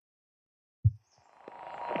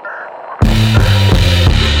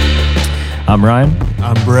I'm Ryan.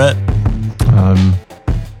 I'm Brett.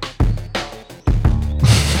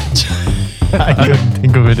 I couldn't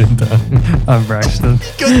think of it in time. I'm Braxton.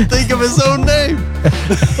 Couldn't think of his own name.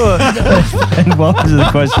 And welcome to the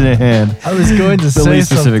question at hand. I was going to The say least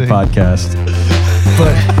specific something, podcast.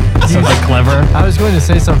 but Something clever. I was going to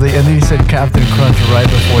say something, and then he said Captain Crunch right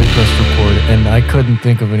before he pressed record, and I couldn't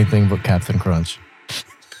think of anything but Captain Crunch.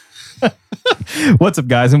 What's up,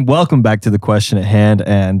 guys, and welcome back to the question at hand,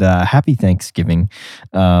 and happy Thanksgiving.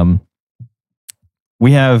 We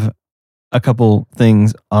have a couple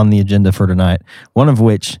things on the agenda for tonight, one of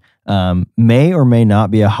which may or may not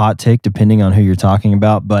be a hot take depending on who you're talking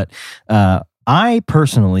about, but I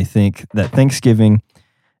personally think that Thanksgiving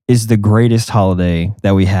is the greatest holiday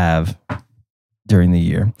that we have during the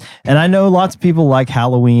year. And I know lots of people like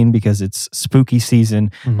Halloween because it's spooky season.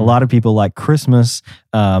 Mm-hmm. A lot of people like Christmas.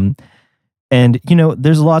 And, you know,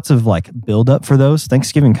 there's lots of like build up for those.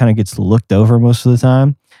 Thanksgiving kind of gets looked over most of the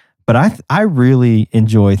time. But I really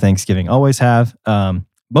enjoy Thanksgiving. Always have.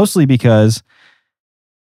 Mostly because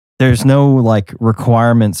there's no like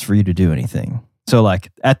requirements for you to do anything. So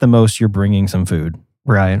like at the most, you're bringing some food.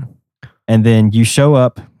 Right. And then you show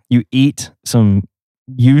up, you eat some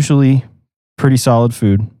usually pretty solid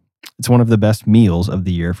food. It's one of the best meals of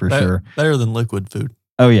the year for sure. Better than liquid food.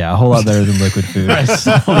 Oh yeah, a whole lot better than liquid food.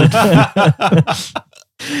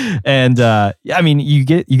 And I mean, you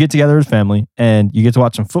get together as family and you get to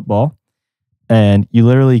watch some football, and you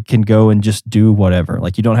literally can go and just do whatever.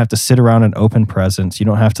 Like you don't have to sit around and open presents. You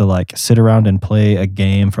don't have to like sit around and play a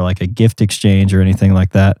game for like a gift exchange or anything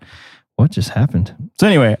like that. What just happened? So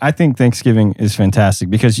anyway, I think Thanksgiving is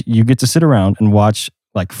fantastic because you get to sit around and watch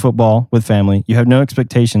like football with family. You have no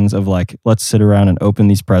expectations of like, let's sit around and open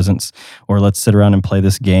these presents, or let's sit around and play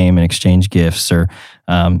this game and exchange gifts, or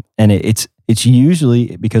and it's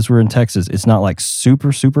usually, because we're in Texas, it's not like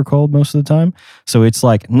super cold most of the time. So it's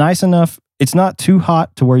like nice enough. It's not too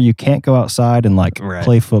hot to where you can't go outside and like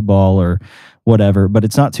play football or whatever, but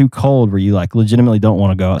it's not too cold where you like legitimately don't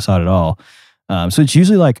want to go outside at all. So it's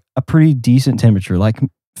usually like a pretty decent temperature, like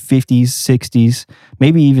 50s, 60s,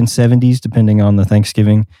 maybe even 70s, depending on the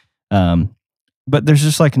Thanksgiving. But there's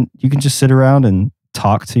just like, you can just sit around and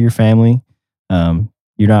talk to your family.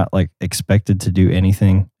 You're not like expected to do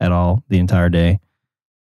anything at all the entire day.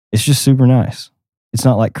 It's just super nice. It's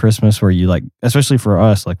not like Christmas where you like, especially for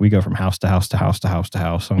us, like we go from house to house to house to house to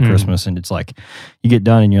house on Christmas, and it's like you get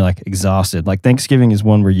done and you're like exhausted. Like Thanksgiving is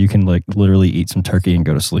one where you can like literally eat some turkey and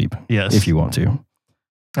go to sleep. Yes. If you want to.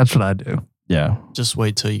 That's what I do. Yeah. Just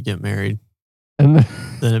wait till you get married. And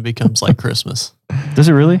Then it becomes like Christmas. Does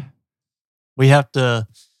it really? We have to.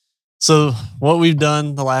 So what we've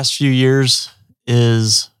done the last few years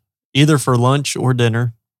is either for lunch or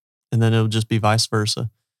dinner, and then it'll just be vice versa.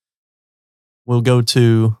 We'll go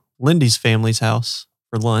to Lindy's family's house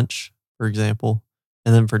for lunch, for example,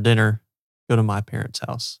 and then for dinner, go to my parents'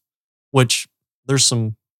 house, which there's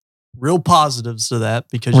some real positives to that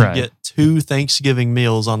because you get 2 Thanksgiving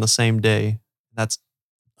meals on the same day. That's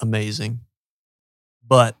amazing.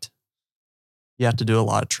 But you have to do a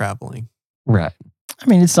lot of traveling. right. I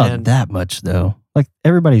mean, it's not that much though. Like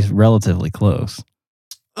everybody's relatively close.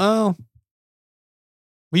 Oh,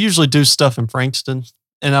 we usually do stuff in Frankston,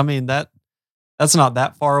 and I mean that's not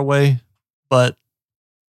that far away, but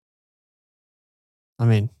I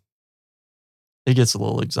mean, it gets a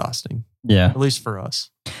little exhausting. Yeah. At least for us.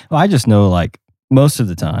 Well, I just know like most of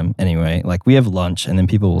the time anyway, like we have lunch and then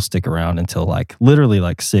people will stick around until like literally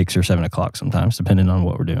like 6 or 7 o'clock sometimes, depending on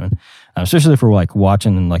what we're doing. Especially if we're like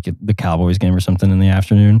watching like the Cowboys game or something in the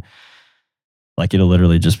afternoon. Like it'll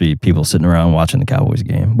literally just be people sitting around watching the Cowboys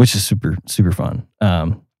game, which is super fun.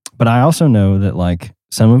 But I also know that like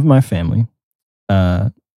some of my family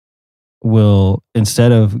will,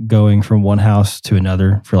 instead of going from one house to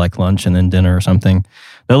another for like lunch and then dinner or something,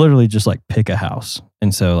 they'll literally just like pick a house.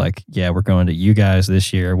 And so like, yeah, we're going to you guys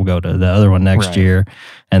this year. We'll go to the other one next year.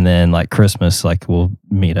 And then like Christmas, like we'll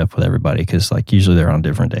meet up with everybody because like usually they're on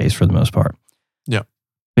different days for the most part. Yeah.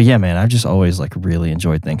 But yeah, man, I've just always like really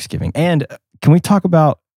enjoyed Thanksgiving. And can we talk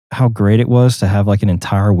about how great it was to have like an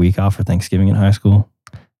entire week off for Thanksgiving in high school?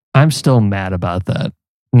 I'm still mad about that.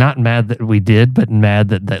 Not mad that we did, but mad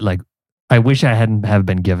that like I wish I hadn't have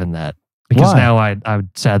been given that. Because Why? now I'm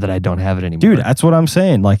sad that I don't have it anymore. Dude, that's what I'm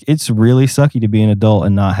saying. Like, it's really sucky to be an adult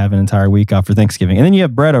and not have an entire week off for Thanksgiving. And then you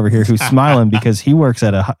have Brett over here who's smiling because he works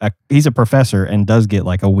at he's a professor and does get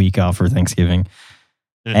like a week off for Thanksgiving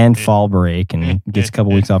and fall break and gets a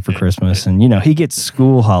couple weeks off for Christmas. And, you know, he gets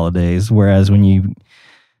school holidays. Whereas when you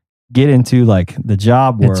get into like the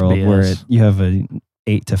job It's world BS. where you have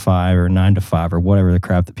 8 to 5 or 9 to 5 or whatever the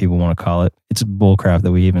crap that people want to call it. It's bull crap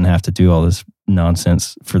that we even have to do all this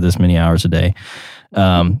nonsense for this many hours a day.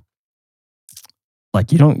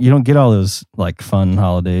 Like you don't get all those like fun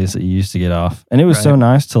holidays that you used to get off. And it was so Right.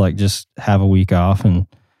 nice to like just have a week off and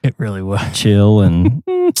It really was. chill and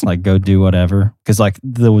like go do whatever. Because like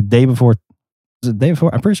the day before,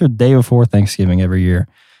 I'm pretty sure the day before Thanksgiving every year,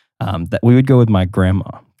 that we would go with my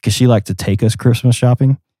grandma because she liked to take us Christmas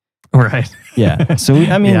shopping. Right. Yeah. So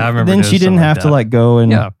I mean, Yeah, I remember then doing she didn't something like have to that. like go and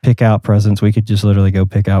Yeah. pick out presents. We could just literally go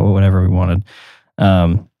pick out whatever we wanted.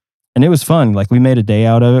 And it was fun. Like we made a day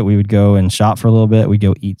out of it. We would go and shop for a little bit. We'd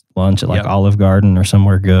go eat lunch at like Yep. Olive Garden or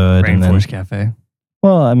somewhere good. And then, Rainforest Cafe.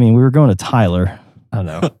 well, I mean, we were going to Tyler. I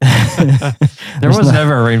know. There There was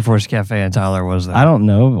never a Rainforest Cafe in Tyler, was there? I don't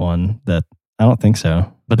know one that. I don't think so.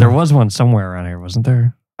 But there was one somewhere around here, wasn't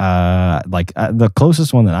there? The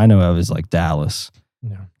closest one that I know of is like Dallas.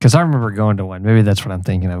 Because I remember going to one. Maybe that's what I'm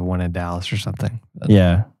thinking of, one in Dallas or something.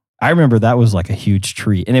 Yeah. I remember that was like a huge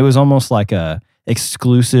treat. And it was almost like a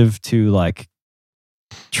exclusive to like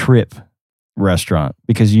trip restaurant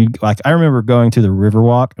because you like, I remember going to the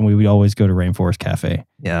Riverwalk and we would always go to Rainforest Cafe.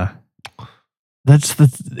 Yeah. It's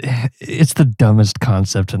the dumbest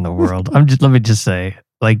concept in the world. Let me just say,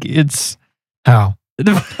 like, it's How?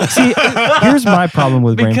 See, here's my problem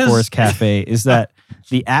with Because- Rainforest Cafe is that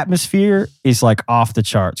the atmosphere is like off the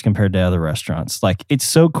charts compared to other restaurants. Like it's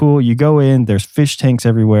so cool. You go in, there's fish tanks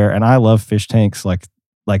everywhere, and I love fish tanks. Like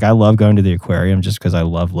I love going to the aquarium just because I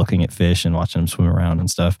love looking at fish and watching them swim around and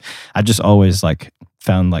stuff. I just always like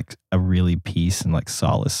found like a really peace and like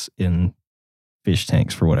solace in fish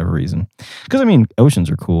tanks for whatever reason. Because I mean, oceans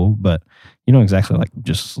are cool, but you don't exactly like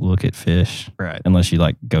just look at fish right. unless you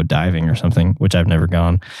like go diving or something, which I've never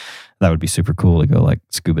gone. That would be super cool to go like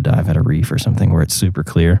scuba dive at a reef or something where it's super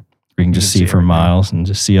clear. You can just see for everything. miles and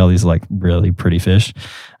just see all these like really pretty fish.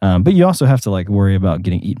 But you also have to like worry about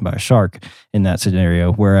getting eaten by a shark in that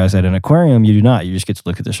scenario. Whereas at an aquarium, you do not. You just get to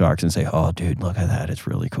look at the sharks and say, oh, dude, look at that. It's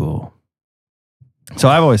really cool. So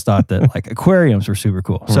I've always thought that like aquariums were super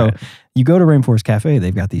cool. So Right. you go to Rainforest Cafe,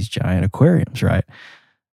 they've got these giant aquariums, right?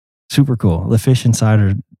 Super cool. The fish inside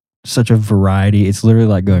are such a variety. It's literally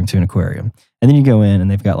like going to an aquarium. And then you go in and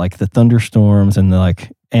they've got like the thunderstorms and the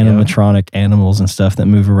like animatronic animals and stuff that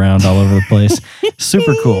move around all over the place.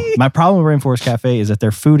 Super cool. My problem with Rainforest Cafe is that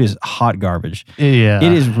their food is hot garbage. Yeah.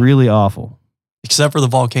 It is really awful. Except for the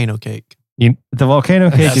volcano cake. The volcano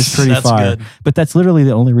cake is pretty that's fire, good. but that's literally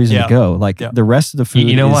the only reason Yeah. to go. Like Yeah. the rest of the food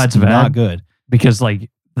You know is why it's not bad? good. because like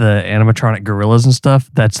the animatronic gorillas and stuff,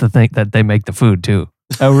 that's the thing that they make the food too.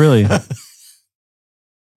 Oh, really? The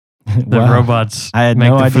Wow. robots I had make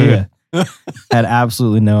no the food. idea. Had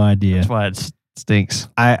absolutely no idea. That's why it stinks.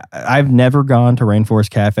 I've never gone to Rainforest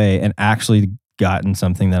Cafe and actually gotten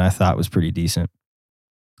something that I thought was pretty decent.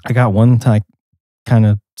 I got one time, kind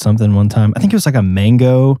of something one time. I think it was like a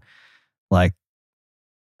mango, like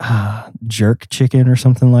jerk chicken or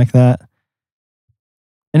something like that.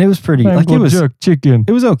 And it was pretty, like it was, chicken.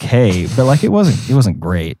 it was okay, but like it wasn't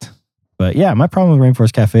great. But yeah, my problem with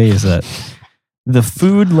Rainforest Cafe is that the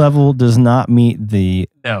food level does not meet the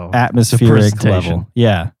No. atmospheric presentation. level.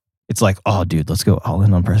 Yeah. It's like, oh, dude, let's go all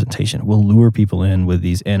in on presentation. We'll lure people in with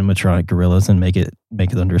these animatronic gorillas and make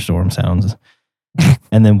thunderstorm sounds.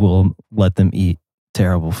 And then we'll let them eat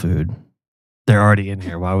terrible food. They're already in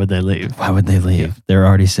here. Why would they leave? Why would they leave? They're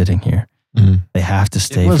already sitting here. Mm. They have to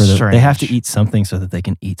stay was they have to strange. eat something so that they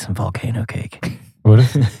can eat some volcano cake. What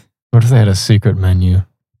if they had a secret menu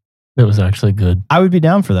that was actually good? I would be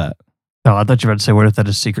down for that. No, I thought you were about to say, what if that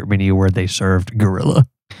is a secret menu where they served gorilla?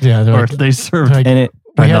 Yeah, they're Or like, they served. like, And it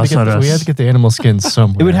we, had to rhinoceros. we had to get the animal skins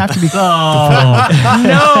somewhere. it would have to be Oh,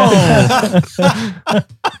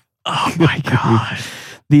 oh my God.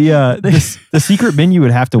 the secret menu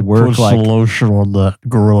would have to work like lotion on the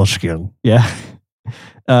gorilla skin. yeah.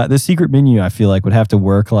 The secret menu, I feel like, would have to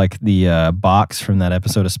work like the box from that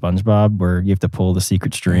episode of SpongeBob where you have to pull the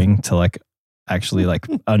secret string to like actually like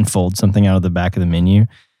unfold something out of the back of the menu.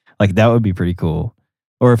 Like that would be pretty cool.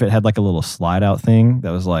 Or if it had like a little slide out thing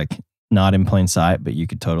that was like not in plain sight, but you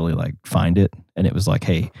could totally like find it. And it was like,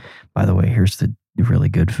 hey, by the way, here's the really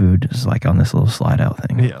good food. It's like on this little slide out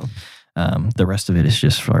thing. Yeah. The rest of it is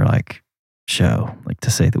just for like show, like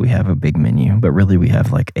to say that we have a big menu, but really we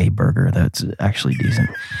have like a burger that's actually decent.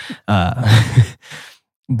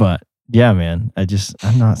 But yeah, man,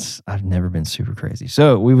 I've never been super crazy.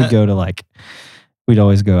 So we would go to like, we'd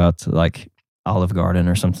always go out to like Olive Garden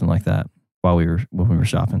or something like that when we were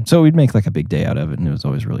shopping. So we'd make like a big day out of it and it was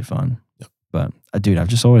always really fun. Yep. But dude, I've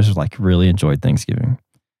just always like really enjoyed Thanksgiving.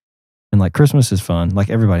 And like Christmas is fun. Like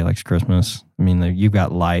everybody likes Christmas. I mean, you've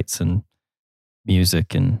got lights and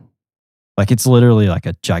music and like it's literally like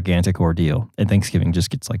a gigantic ordeal. And Thanksgiving just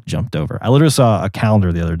gets like jumped over. I literally saw a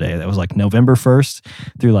calendar the other day that was like November 1st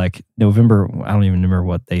through like November. I don't even remember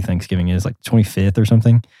what day Thanksgiving is, like 25th or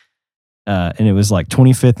something. And it was like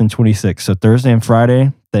 25th and 26th. So Thursday and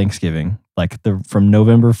Friday, Thanksgiving. Like from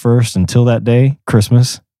November 1st until that day,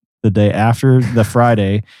 Christmas. The day after the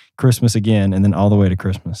Friday, Christmas again, and then all the way to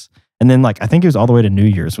Christmas. And then like I think it was all the way to New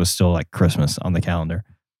Year's was still like Christmas on the calendar.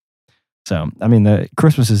 So I mean, the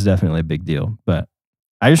Christmas is definitely a big deal. But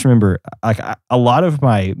I just remember like a lot of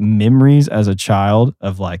my memories as a child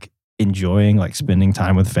of like enjoying like spending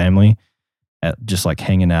time with family at just like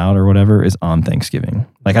hanging out or whatever is on Thanksgiving.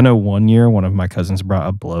 Like I know one year one of my cousins brought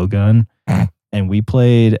a blowgun and we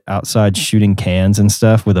played outside shooting cans and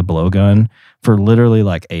stuff with a blowgun for literally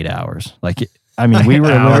like 8 hours. Like I mean, we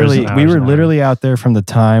were literally out there from the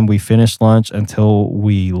time we finished lunch until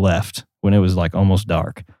we left when it was like almost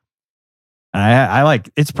dark. I like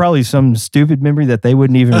it's probably some stupid memory that they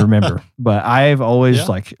wouldn't even remember, but I've always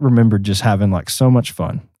like remembered just having like so much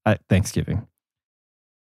fun at Thanksgiving.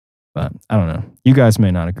 But I don't know. You guys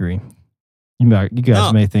may not agree. You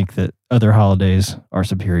guys may think that other holidays are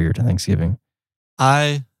superior to Thanksgiving.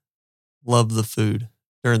 I love the food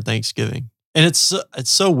during Thanksgiving, and it's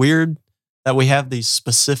so weird that we have these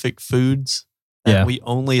specific foods that we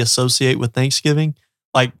only associate with Thanksgiving.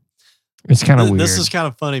 Like it's kind of weird. This is kind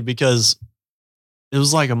of funny because it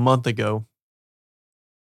was like a month ago.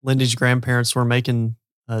 Lindy's grandparents were making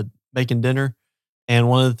dinner, and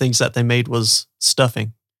one of the things that they made was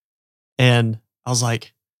stuffing. And I was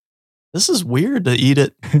like, this is weird to eat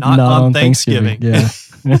it not on Thanksgiving. Yeah.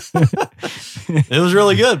 It was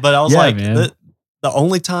really good, but I was like, man. the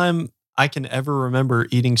only time I can ever remember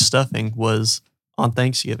eating stuffing was on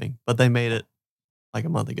Thanksgiving, but they made it like a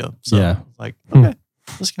month ago. So I was like, okay,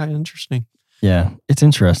 this is kind of interesting. Yeah. It's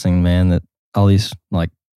interesting, man, that all these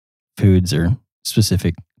like foods are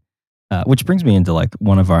specific, which brings me into like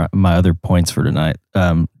one of my other points for tonight.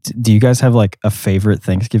 Do you guys have like a favorite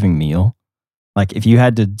Thanksgiving meal? Like if you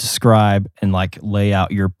had to describe and like lay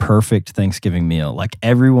out your perfect Thanksgiving meal, like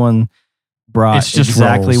everyone brought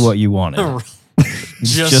exactly rolls. what you wanted.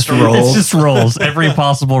 Just rolls. It's just rolls. Every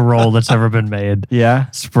possible roll that's ever been made. Yeah.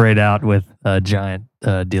 Sprayed out with a giant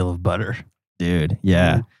deal of butter. Dude.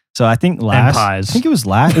 Yeah. Mm. So I think pies. it was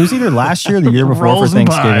either last year or the year before for Rolls and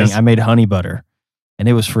Thanksgiving. pies. I made honey butter and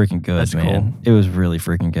it was freaking good, That's man. cool. It was really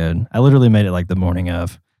freaking good. I literally made it like the morning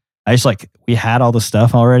of. I just like, we had all the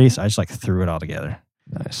stuff already. So I just like threw it all together.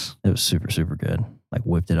 Nice. It was super, super good. Like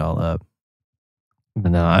whipped it all up.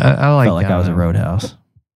 But no, I like. Felt like I was at Roadhouse.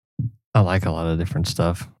 I like a lot of different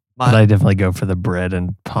stuff, My- but I definitely go for the bread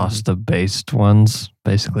and pasta based ones,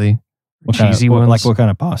 basically. What kind of- Cheesy what- ones. Like what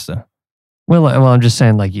kind of pasta? Well, I'm just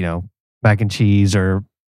saying, like, mac and cheese or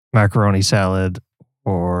macaroni salad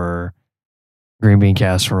or green bean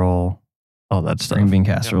casserole, all that stuff. Green bean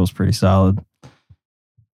casserole is pretty solid.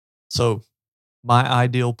 So my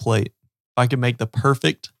ideal plate, if I could make the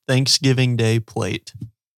perfect Thanksgiving Day plate,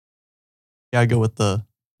 I go with the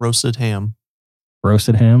roasted ham,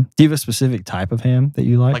 Roasted ham. Do you have a specific type of ham that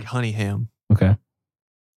you like? like honey ham. Okay.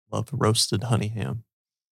 Love roasted honey ham.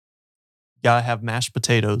 Gotta have mashed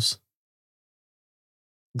potatoes,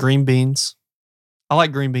 green beans. I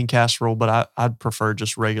like green bean casserole, but I'd prefer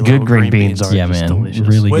just regular Good old green beans are Yeah, just man. delicious.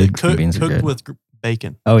 Really Wait, good green beans are cooked good. with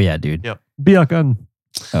bacon. Oh yeah, dude. Yep. Bacon.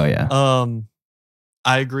 Oh yeah.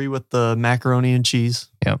 I agree with the macaroni and cheese.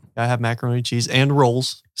 Yep. I have macaroni and cheese and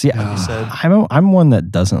rolls. See, like you said. I'm one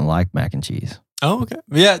that doesn't like mac and cheese. Oh, okay.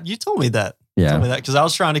 Yeah, you told me that. Yeah. Because I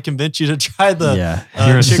was trying to convince you to try the Yeah.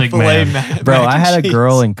 You're a sick Chick-fil-A man. Bro, mac I and had a cheese.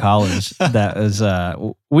 girl in college that was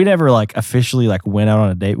we never like officially like went out on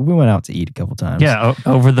a date. We went out to eat a couple times. Yeah,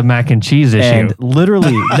 over the mac and cheese issue. And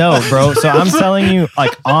literally, no, bro. So I'm telling you,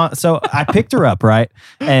 like, so I picked her up, right?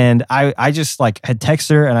 And I just like had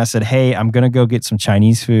texted her and I said, hey, I'm going to go get some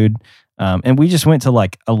Chinese food. And we just went to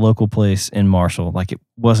like a local place in Marshall. Like it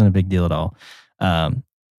wasn't a big deal at all.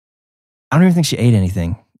 I don't even think she ate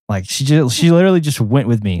anything. Like she literally just went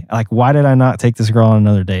with me. Like, why did I not take this girl on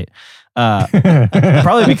another date?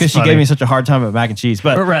 Probably because she gave me such a hard time about mac and cheese.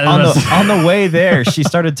 But on the way there, she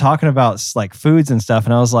started talking about like foods and stuff.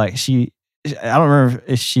 And I was like, I don't remember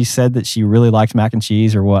if she said that she really liked mac and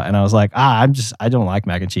cheese or what. And I was like, I don't like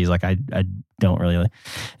mac and cheese. Like I don't really.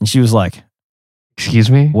 And she was like,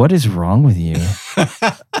 excuse me? what is wrong with you?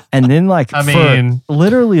 And then like,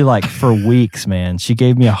 literally like for weeks, man, she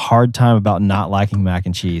gave me a hard time about not liking mac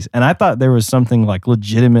and cheese. And I thought there was something like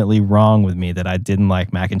legitimately wrong with me that I didn't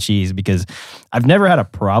like mac and cheese because I've never had a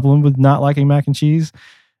problem with not liking mac and cheese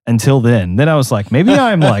until then. Then I was like, maybe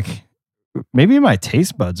I'm like maybe my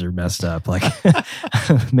taste buds are messed up. Like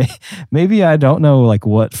maybe I don't know like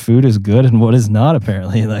what food is good and what is not.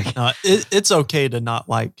 Apparently, like it's okay to not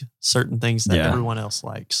like certain things that Yeah. everyone else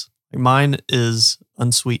likes. Like mine is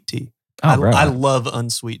unsweet tea. oh, right I on. love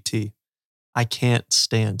unsweet tea. I can't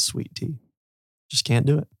stand sweet tea. Just can't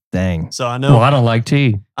do it. Dang, So I know. Well, I don't like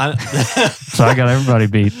tea, so I got everybody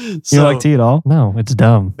beat. you don't like tea at all? No, it's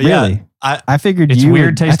dumb. But Really? yeah, I figured It's you weird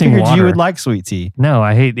would, tasting I figured you water. would like sweet tea. No,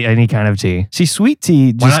 I hate any kind of tea. See, sweet tea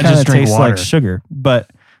Why just not kind just of drink tastes water? like sugar. But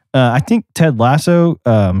I think Ted Lasso,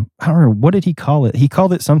 I don't remember, what did he call it? He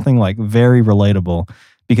called it something like very relatable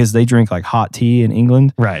because they drink like hot tea in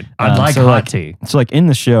England. Right. I'd like so, hot like, tea. So like in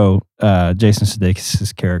the show, Jason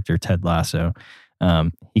Sudeikis' character, Ted Lasso,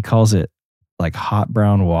 he calls it like hot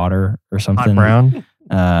brown water or something. Hot brown.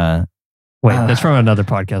 Wait, uh, that's from another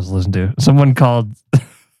podcast I listened to. Someone called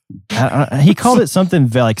He called it something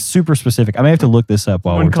like super specific. I may have to look this up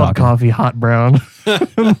while someone we're called talking. coffee hot brown.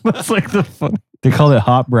 That's like the fun. They called it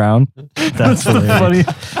hot brown. That's the hilarious.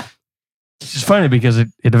 funny. It's just funny because it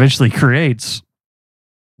eventually creates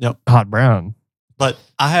Yep. hot brown. but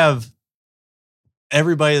I have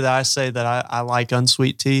everybody that I say that I like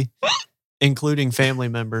unsweet tea, including family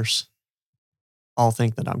members, all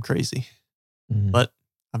think that I'm crazy. But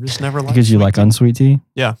I've just never liked Because you sweet like tea. unsweet tea?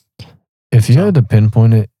 If you had to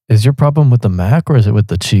pinpoint it, is your problem with the mac or is it with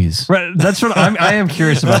the cheese? Right. That's what I am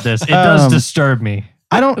curious about this. It does disturb me.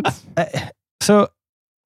 I don't. So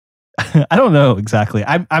I don't know exactly.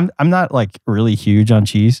 I'm not like really huge on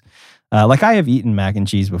cheese. Like I have eaten mac and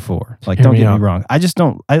cheese before. Like Hear don't me get out. me wrong. I just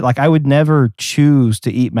don't. I would never choose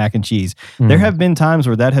to eat mac and cheese. There have been times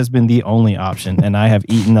where that has been the only option, and I have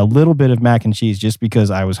eaten a little bit of mac and cheese just because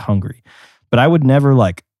I was hungry. But I would never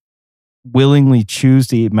like willingly choose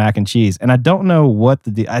to eat mac and cheese. And I don't know what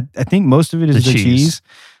I think most of it is The the cheese. cheese.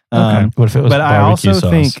 Okay. What if it was But I barbecue also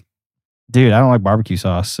sauce? think, dude, I don't like barbecue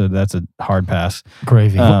sauce, so that's a hard pass.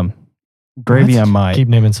 Gravy. Gravy, What? I might. Keep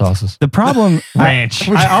naming sauces. The problem, Ranch.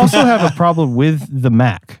 I also have a problem with the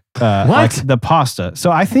mac, like the pasta.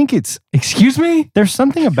 So I think Excuse me? there's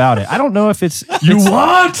something about it. I don't know if it's You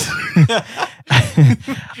what?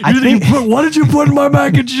 I think What did you put in my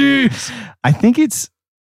mac and cheese? I think it's,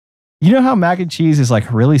 you know how mac and cheese is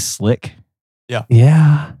like really slick.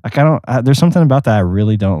 Yeah. Like there's something about that I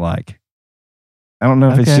really don't like. I don't know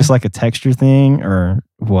if it's Okay. just like a texture thing or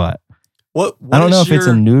what. What I don't know is if it's a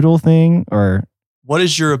your- noodle thing or. What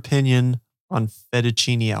is your opinion on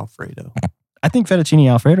fettuccine alfredo? I think fettuccine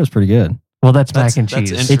alfredo is pretty good. Well, that's That's- mac and that's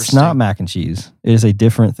cheese. interesting. It's not mac and cheese. It is a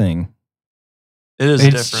different thing. It is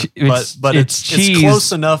It's different, che- but it's it's cheese.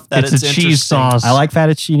 close enough that It's it's, a cheese interesting. sauce. I like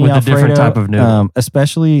fettuccine With a alfredo. different type of noodle.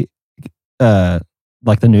 Especially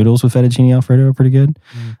like the noodles with fettuccine alfredo are pretty good.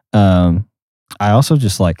 I also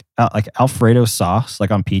just like Alfredo sauce,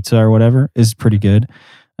 like on pizza or whatever, is pretty good.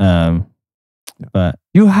 But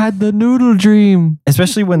You had the noodle dream.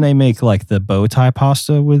 especially when they make like the bow tie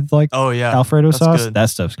pasta with like Oh yeah, Alfredo that's sauce, good. that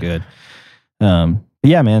stuff's good. But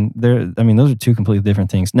yeah, man, those are two completely different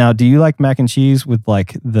things. Now, do you like mac and cheese with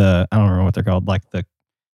like I don't remember what they're called, like the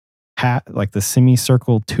like the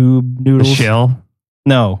semicircle tube The noodles? shell.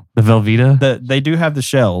 No, The Velveeta. they do have the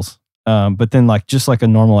shells, but then like just like a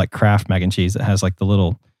normal like Kraft mac and cheese that has like the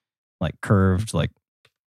little like curved like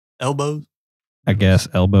elbows. I guess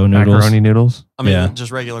elbow noodles. Macaroni noodles. I mean, Yeah.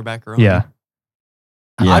 just regular macaroni. Yeah.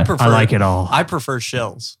 Yeah. I prefer. I like it all. I prefer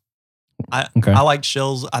shells. Okay. I like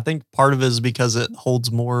shells. I think part of it is because it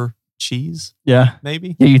holds more cheese. Yeah,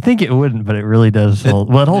 Maybe. Yeah, you think it wouldn't, but it really does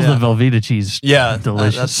hold. Well, it holds yeah. the Velveeta cheese. Yeah,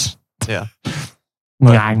 Delicious. yeah.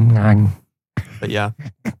 Nyang, nyang. But yeah,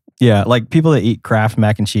 yeah. Like people that eat Kraft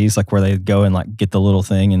mac and cheese, like where they go and like get the little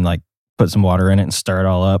thing and like put some water in it and stir it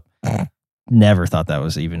all up. Never thought that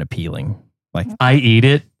was even appealing. Like I eat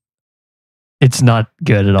it. It's not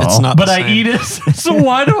good at all. It's not but the I same. eat it. So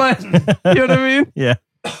why do I? You know what I mean? Yeah.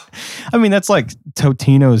 I mean, that's like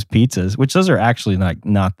Totino's pizzas, which those are actually like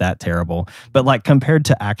not that terrible. But like compared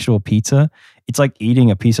to actual pizza, it's like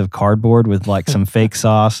eating a piece of cardboard with like some fake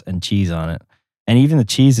sauce and cheese on it. And even the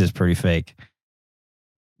cheese is pretty fake.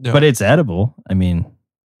 Yeah. But it's edible. I mean,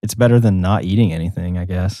 it's better than not eating anything, I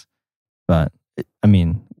guess. But I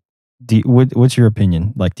mean, what's your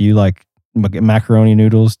opinion? Like, do you like macaroni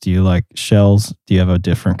noodles? Do you like shells? Do you have a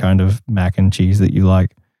different kind of mac and cheese that you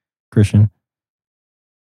like, Christian?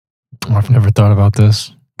 I've never thought about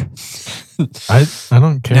this. I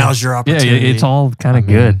don't care. now's your Yeah, opportunity. it's all kind I of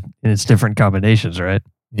mean- good and it's different combinations, right?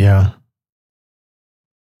 Yeah.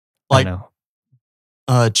 Like- I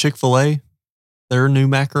know. Chick-fil-A, their new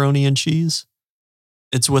macaroni and cheese.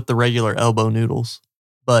 It's with the regular elbow noodles,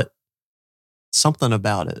 but something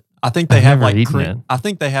about it. I think they I've have never like eaten it. I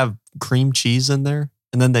think they have cream cheese in there,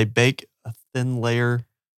 and then they bake a thin layer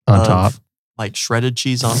On of, top. like shredded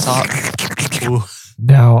cheese on top. Ooh,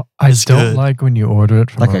 Now, I It's don't good. like when you order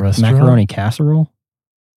it from Like a a restaurant. macaroni casserole.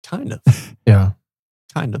 kind of, Yeah.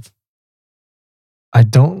 kind of. I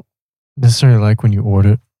don't necessarily like when you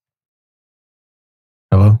order.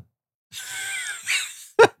 Hello?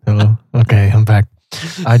 Hello? Okay, I'm back.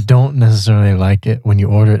 I don't necessarily like it when you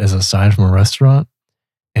order it as a side from a restaurant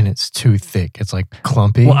and it's too thick. It's like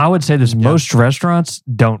clumpy. Well, I would say this: Yeah. most restaurants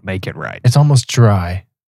don't make it right. It's almost dry.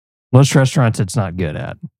 Most restaurants, it's not good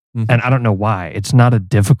at, Mhm. and I don't know why. It's not a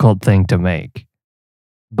difficult thing to make,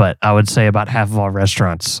 but I would say about half of all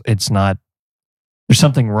restaurants, it's not. There's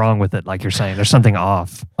something wrong with it, like you're saying. There's something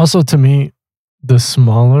off. Also, to me, the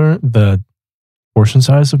smaller the portion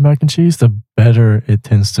size of mac and cheese, the better it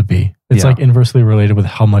tends to be. It's Yeah. like inversely related with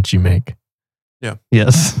how much you make.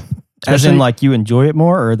 Yes. As in, Especially- like you enjoy it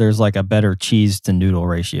more, or there's like a better cheese to noodle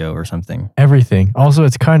ratio or something. Everything. Also,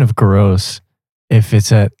 it's kind of gross if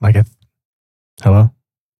it's at like a hello.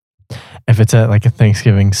 If it's at like a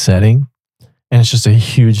Thanksgiving setting, and it's just a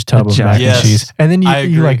huge tub of mac Yes, and cheese, and then I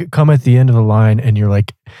you agree. like come at the end of the line, and you're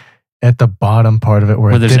like at the bottom part of it where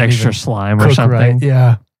Where it there's didn't extra even slime or cook something. right.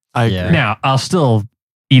 Yeah, I Yeah. agree. Now, I'll still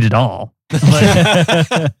eat it all. But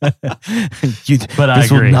But I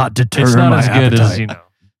this agree. will not deter It's not my as good as, appetite. you know.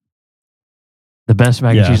 The best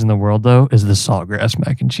mac Yeah. and cheese in the world, though, is the saltgrass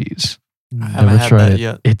mac and cheese. I haven't Never had tried that it.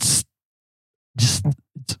 yet. It's just,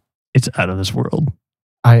 it's out of this world.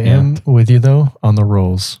 I Yeah. am with you though on the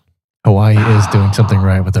rolls. Hawaii is doing something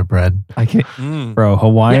right with their bread. I can't. Mm. Bro,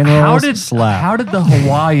 Hawaiian rolls slap. How did the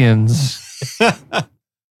Hawaiians?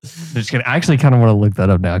 Just kidding. I actually kind of want to look that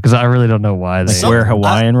up now because I really don't know why they. Like where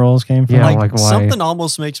Hawaiian rolls came from? Yeah, like, like why? something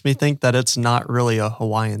almost makes me think that it's not really a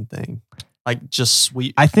Hawaiian thing. Like just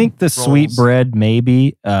sweet. I think the sweet rolls. bread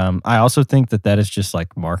maybe. I also think that is just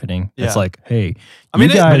like marketing. It's Yeah. like, hey, I mean,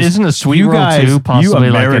 you it- guys, But isn't a sweet you roll guys, too possibly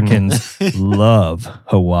you like an- Americans love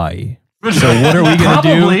Hawaii. So what are we gonna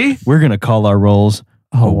do? Probably. We're gonna call our rolls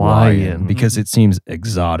Hawaiian Hawaiian. because it seems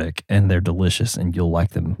exotic and they're delicious and you'll like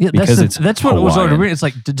them Yeah, because that's what it was Hawaiian. ordered. It's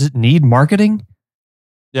like, does it need marketing?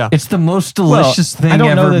 Yeah. It's the most delicious thing I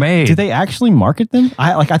don't know ever that, made. do they actually market them?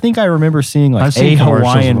 I think I remember seeing like I've seen a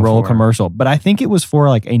commercials Hawaiian roll before. commercial, but I think it was for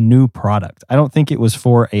like a new product. I don't think it was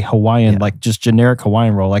for a Hawaiian, Yeah. like just generic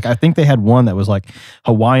Hawaiian roll. Like I think they had one that was like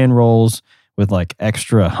Hawaiian rolls with like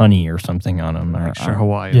extra honey or something on them. Or, Extra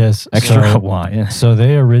Hawaiian. Yes, extra so, Hawaiian. so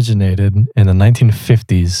they originated in the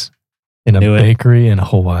 1950s in a Knew it. bakery in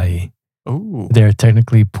Hawaii. Ooh. They're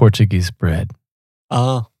technically Portuguese bread.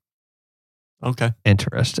 Okay.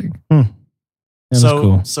 Interesting. That was so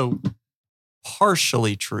cool. so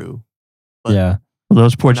partially true, but- Yeah. Well,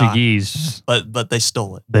 those Portuguese, but they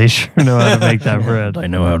stole it. they sure know how to make that bread. I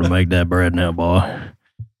know how to make that bread now, boy.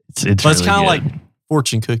 It's But it's really kind of good. like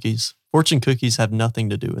fortune cookies. Fortune cookies have nothing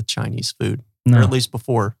to do with Chinese food, No. or at least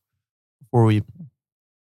before we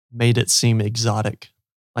made it seem exotic,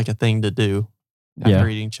 like a thing to do after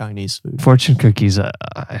Yeah. eating Chinese food. fortune cookies.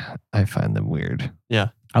 I find them weird.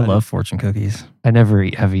 I love fortune cookies. I never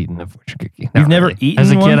have eaten a fortune cookie. You've never really. eaten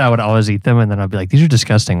As a one? kid, I would always eat them, and then I'd be like, "These are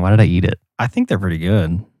disgusting. Why did I eat it?" I think they're pretty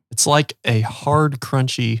good. It's like a hard,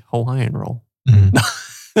 crunchy Hawaiian roll.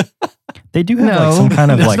 They do have No, like some kind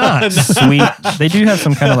of it's like not. sweet. They do have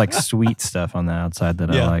some kind of like sweet stuff on the outside that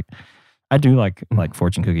I Yeah. like. I do like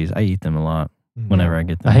fortune cookies. I eat them a lot whenever I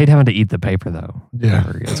get them. I hate having to eat the paper though. Yeah,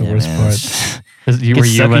 Never that's good. the worst man, part. it's- You It's were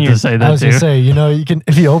you stuck in about your- to say I that was too? gonna say, you can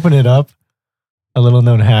if you open it up. A little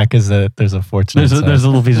known hack is that there's a fortune. There's inside. a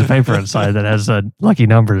little piece of paper inside that has lucky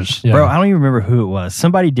numbers. Yeah. Bro, I don't even remember who it was.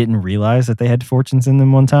 Somebody didn't realize that they had fortunes in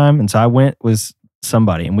them one time, and so I went with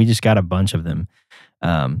somebody, and we just got a bunch of them.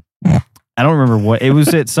 I don't remember what it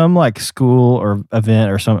was at some like school or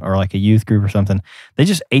event or like a youth group or something. They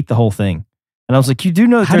just ate the whole thing, and I was like, "You do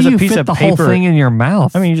know that How there's do you a piece fit of the paper." whole thing in your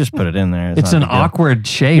mouth? I mean, you just put it in there. it's not an a big deal. awkward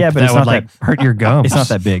shape Yeah, but that it's would not like hurt your gums. It's not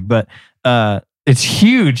that big, but It's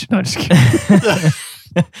huge. No, just kidding.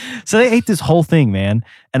 so they ate this whole thing, man.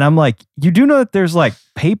 And I'm like, you do know that there's like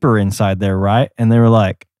paper inside there, right? And they were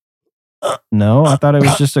like, no, I thought it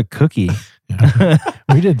was just a cookie. Yeah.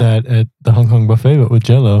 We did that at the Hong Kong buffet, but with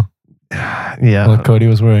Jello. Yeah. Well, Cody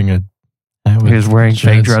was wearing a. hat He with was wearing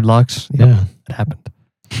fake dreads. dreadlocks. Yep, Yeah. it happened.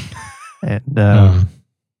 And Um,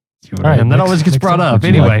 all right, and that next- always gets next brought up. up.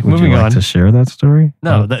 Would you Anyway, like- would you moving like on. to share that story?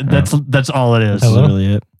 No, Oh, that's all it is. That's Hello?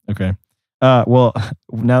 really it. Okay. Well,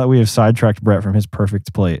 now that we have sidetracked Brett from his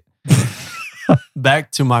perfect plate,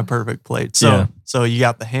 Back to my perfect plate. So Yeah. so you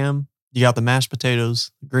got the ham, you got the mashed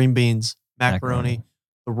potatoes, green beans, macaroni,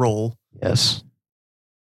 the roll. Yes.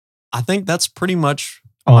 I think that's pretty much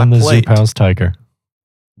On my the plate. Zoop House Tiger.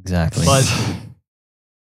 Exactly. But Zoo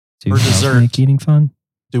for pals dessert- make eating fun.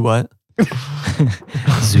 do what?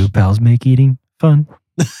 Zoo pals make eating fun.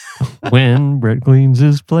 When Brett cleans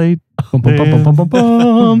his plate, Bum, bum, bum, bum, bum,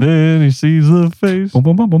 bum. then he sees the face. Bum,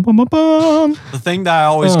 bum, bum, bum, bum, bum, bum. The thing that I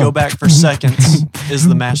always go back for seconds is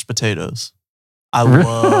the mashed potatoes. I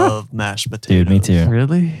love mashed potatoes. Dude, me too.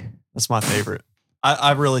 Really? That's my favorite.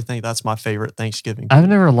 I really think that's my favorite Thanksgiving. I've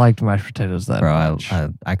never liked mashed potatoes that Bro, much.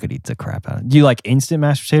 I could eat the crap out of it. Do you like instant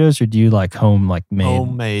mashed potatoes or do you like homemade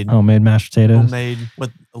mashed potatoes? Homemade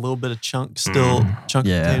with a little bit of chunk Yeah.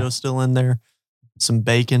 potato still in there. Some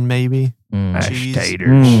bacon maybe. Mm. Mashed cheese.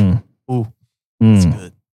 taters. Mm. Ooh, Mm. it's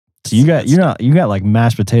good. So you That's got like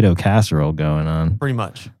mashed potato casserole going on, pretty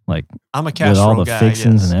much. like I'm a with casserole all the guy,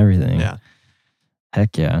 fixings yes. and everything. Yeah.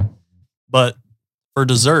 Heck yeah. But for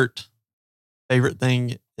dessert, favorite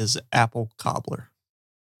thing is apple cobbler.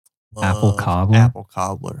 Apple Love cobbler? Apple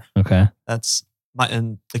cobbler. Okay. That's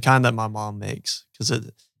the kind that my mom makes because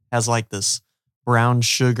it has like this brown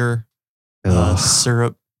sugar Ugh.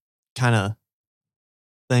 syrup kind of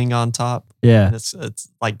thing on top. Yeah. And it's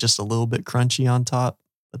like just a little bit crunchy on top,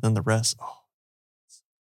 but then the rest,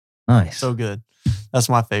 Nice. so good. That's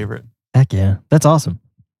my favorite. Heck yeah. That's awesome.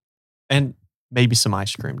 And maybe some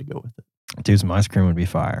ice cream to go with it. Dude, some ice cream would be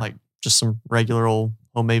fire. Like just some regular old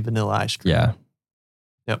homemade vanilla ice cream. yeah.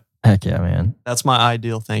 Yep. Heck yeah, man. That's my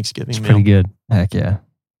ideal Thanksgiving It's meal. pretty good. Heck yeah.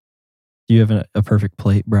 Do you have a perfect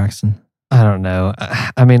plate, Braxton? I don't know.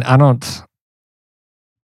 I mean,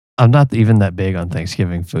 I'm not even that big on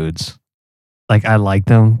Thanksgiving foods. Like, I like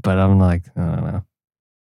them, but I'm like, I don't know.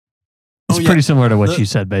 It's Oh, yeah. pretty similar to what The- you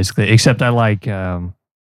said, basically, except I like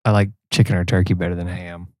chicken or turkey better than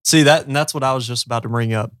ham. See and that's what I was just about to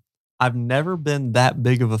bring up. I've never been that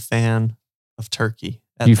big of a fan of turkey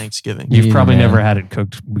at You've- Thanksgiving. You've Yeah, probably man. never had it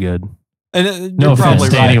cooked good. And No you're offense probably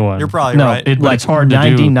to right. anyone. You're probably No, right. But it's hard to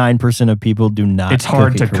do. 99% of people do not. It's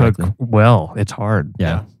hard to it cook correctly. well. It's hard.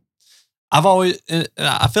 Yeah.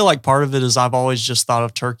 I feel like part of it is I've always just thought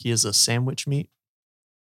of turkey as a sandwich meat,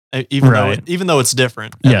 even Right. though it's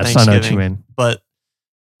different. At Yes, I know what you Thanksgiving. mean. But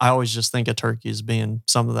I always just think of turkey as being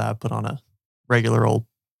something that I put on a regular old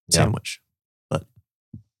Yeah. sandwich.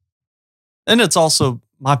 And it's also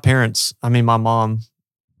my parents. I mean, my mom,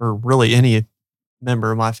 or really any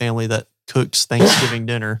member of my family that cooks Thanksgiving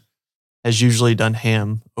dinner, has usually done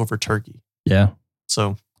ham over turkey. Yeah.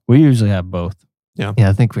 So We usually have both. Yeah,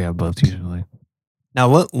 I think we have both usually. now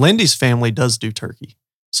Lindy's family does do turkey.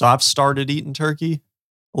 So I've started eating turkey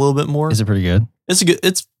a little bit more. Is it pretty good? It's good.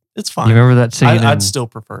 It's fine. You remember that scene? I'd still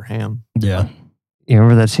prefer ham. Yeah. You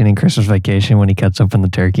remember that scene in Christmas Vacation when he cuts open the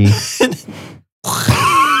turkey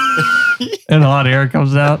and hot air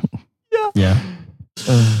comes out? Yeah.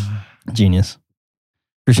 Genius.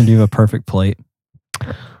 Christian, do you have a perfect plate?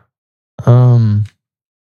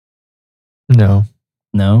 No.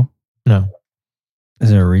 No? No. Is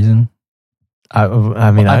there a reason?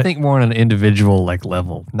 I mean, I think more on an individual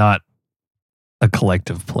level, not a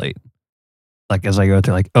collective plate. Like as I go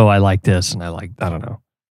through, like, oh, I like this, and I don't know.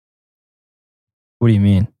 What do you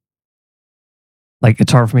mean? Like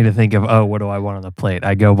it's hard for me to think of, oh, what do I want on the plate?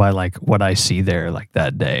 I go by like what I see there, like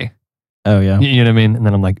that day. Oh, yeah. You know what I mean? And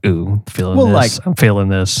then I'm like, ooh, feeling Well, this. I'm feeling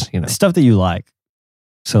this. You know, Stuff that you like.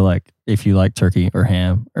 So, like, if you like turkey or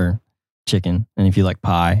ham or chicken, and if you like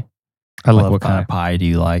pie, I like love what pie. kind of pie do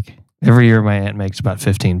you like? Every year, my aunt makes about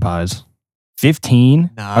 15 pies.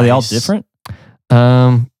 15? Are they all Nice. different?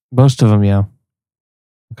 Most of them, yeah.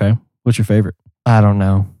 Okay. What's your favorite? I don't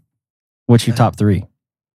know. What's your top three?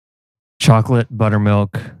 Chocolate,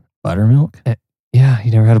 buttermilk. Buttermilk? Yeah,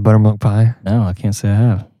 you never had a buttermilk pie? No, I can't say I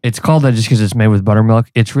have. It's called that just because it's made with buttermilk.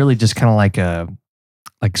 It's really just kind of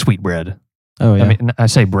like sweet bread. Oh, yeah. I mean, I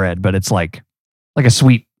say bread, but it's like a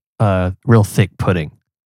sweet, real thick pudding.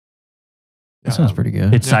 that sounds pretty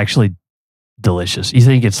good. It's actually delicious. You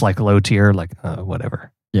think it's like low tier, like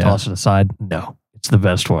whatever. Yeah. Toss it aside. No, it's the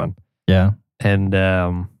best one. Yeah.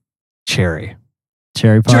 And cherry.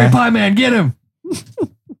 Cherry pie? Cherry pie, man, get him.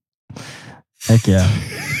 Heck yeah.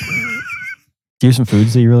 Do you have some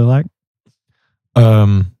foods that you really like?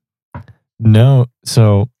 No.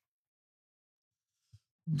 So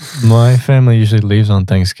my family usually leaves on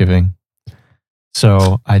Thanksgiving.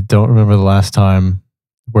 So I don't remember the last time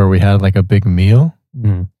where we had like a big meal,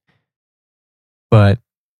 but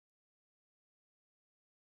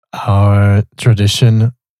our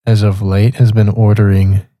tradition as of late has been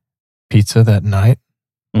ordering pizza that night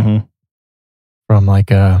Mm-hmm. from like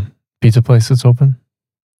a pizza place that's open.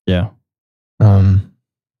 Yeah.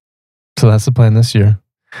 So that's the plan this year.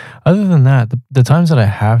 Other than that, the times that I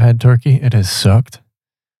have had turkey, it has sucked.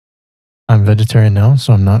 I'm vegetarian now,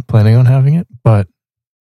 so I'm not planning on having it, but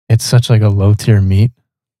it's such like a low tier meat.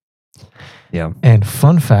 Yeah. And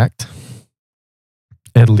fun fact,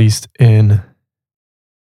 at least in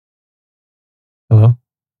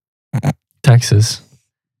Texas,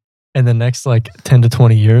 in the next like 10 to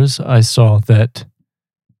 20 years, I saw that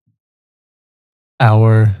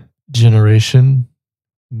our generation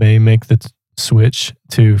may make the switch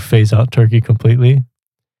to phase out turkey completely,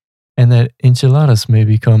 and that enchiladas may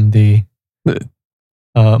become the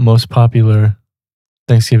most popular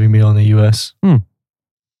Thanksgiving meal in the U.S.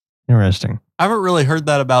 Interesting. I haven't really heard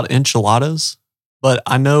that about enchiladas, but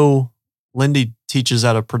I know Lindy teaches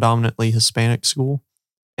at a predominantly Hispanic school,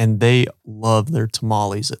 and they love their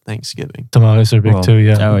tamales at Thanksgiving. Tamales are big Well, too,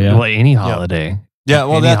 yeah. Oh yeah. Well, any holiday. Yeah,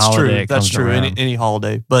 well, Any that's holiday true. it That's comes true. around. Any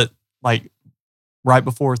holiday, but like right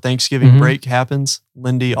before Thanksgiving Mhm. break happens,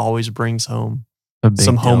 Lindy always brings home A big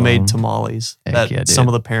some homemade deal. tamales Heck that yeah, some dude.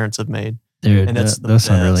 of the parents have made, Dude, and it's the those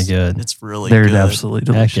sound really best. good. It's really They're good. absolutely Heck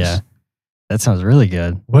delicious. yeah. That sounds really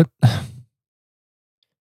good. What?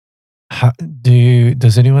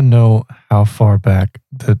 Does anyone know how far back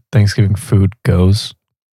the Thanksgiving food goes?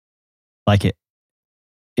 Like it.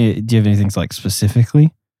 Do you have anything like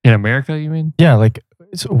specifically? In America, you mean? Yeah, like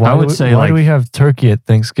so why I would do we- say, why do like- we have turkey at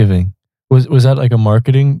Thanksgiving? Was that like a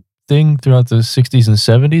marketing thing throughout the 60s and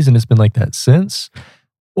 70s, and it's been like that since?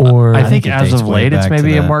 Or I think it as dates of way late, it's back to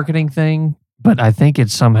maybe a that. marketing thing, but I think it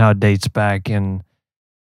somehow dates back in.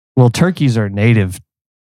 Well, turkeys are native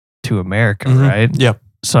to America, Mhm. right? Yeah.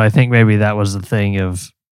 So I think maybe that was the thing of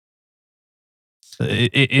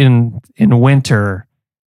in winter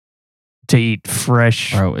to eat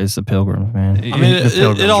fresh. Bro, it's the Pilgrims, man. I mean,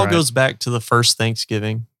 it all goes back to the first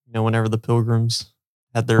Thanksgiving. You know, whenever the Pilgrims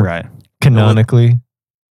had their right. canonically,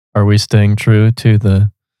 are we staying true to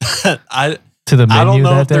the I menu don't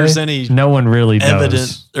know that if day? there's any No one really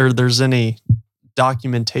evidence knows. or there's any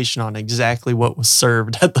documentation on exactly what was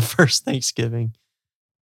served at the first Thanksgiving.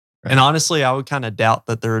 And honestly, I would kind of doubt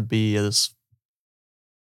that there would be this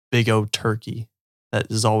big old turkey that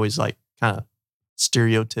is always like kind of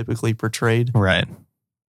stereotypically portrayed. Right.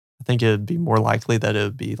 I think it would be more likely that it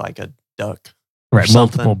would be like a duck. Right.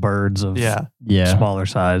 something. Multiple birds of Yeah. Yeah. smaller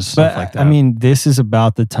size, But stuff like that. I mean, this is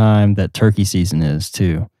about the time that turkey season is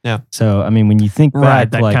too. Yeah. So I mean, when you think right.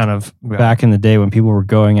 back, That like kind of. Right. back in the day when people were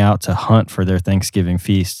going out to hunt for their Thanksgiving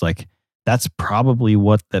feast, like that's probably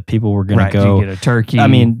what that people were going right. to go. You get a turkey. I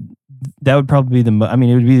mean, that would probably be I mean,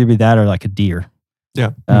 it would either be that or like a deer.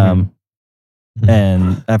 Yeah. Um, Mhm.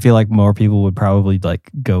 and I feel like more people would probably like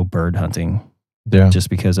go bird hunting Yeah. just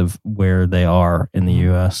because of where they are in the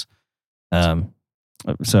U.S.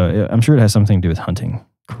 So I'm sure it has something to do with hunting.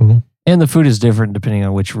 Cool. and the food is different depending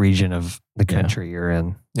on which region of the Yeah. country you're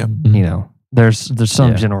in. Mhm. You know, there's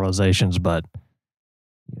some Yeah. generalizations, but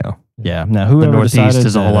you know, Yeah. Now, the whoever Northeast decided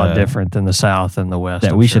is a whole that, lot different than the South and the West.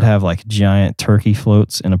 that I'm we should sure. have like giant turkey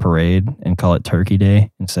floats in a parade and call it Turkey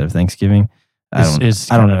Day instead of Thanksgiving. I don't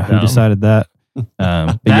kinda know who dumb. decided that. But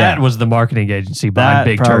That yeah, was the marketing agency behind that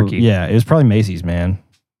Big prob- Turkey. Yeah, it was probably Macy's, man.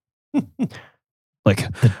 Like,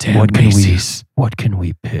 damn what Macy's. what can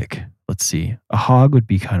we pick? Let's see. A hog would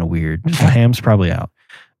be kind of weird. Ham's probably out.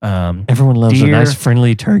 Everyone loves Deer- a nice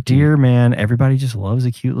friendly turkey. Deer, man, everybody just loves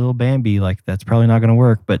a cute little Bambi. Like, that's probably not going to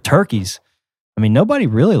work. But turkeys, I mean, nobody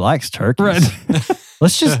really likes turkeys. Right.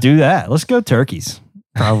 Let's just do that. Let's go turkeys.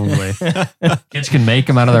 Probably. Kids can make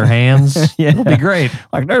them out of their hands. Yeah. It'll be great.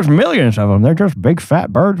 Like, there's millions of them. They're just big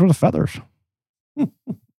fat birds with feathers.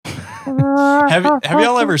 Have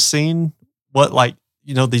y'all ever seen what, like,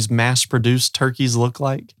 you know, these mass produced turkeys look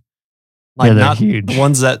like? Like, Yeah, they're not huge. the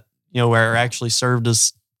ones that, you know, are actually served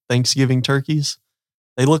as Thanksgiving turkeys.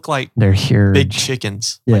 They look like They're huge. big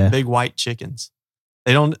chickens, Yeah. like big white chickens.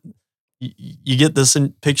 They don't. You get this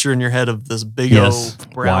picture in your head of this big Yes.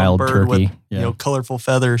 old brown Wild bird turkey. with Yeah. you know colorful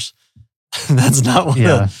feathers. That's not what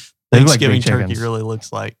Yeah. a They look like Thanksgiving big turkey chickens. really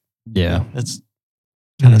looks like. Yeah. It's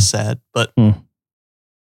kind Hmm. of sad, but Hmm.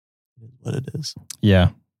 it is what it is. Yeah.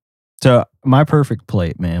 So, my perfect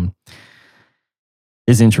plate, man,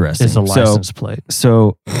 is interesting. It's a license plate.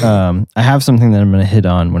 So, I have something that I'm going to hit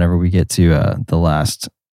on whenever we get to the last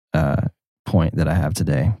point that I have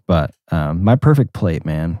today. But my perfect plate,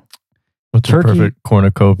 man, What's your Turkey- perfect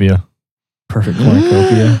cornucopia? perfect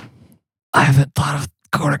cornucopia. I haven't thought of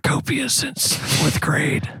cornucopia since 4th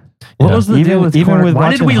grade. You What know, was the even- deal with even with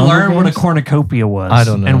Why did watching we Hunger learn what a Games? cornucopia was? I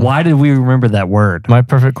don't know. And why did we remember that word? My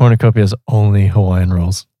perfect cornucopia is only Hawaiian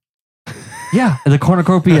rolls. Yeah, the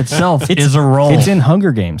cornucopia itself is a roll. It's in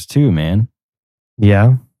Hunger Games too, man.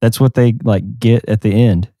 yeah. That's what they like get at the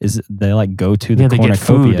end. Is they like go to the Yeah, they get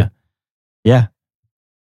cornucopia. food. Yeah,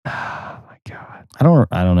 Oh my god.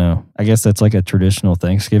 I don't know. I guess that's like a traditional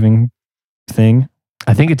Thanksgiving thing.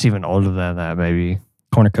 I think it's even older than that, maybe.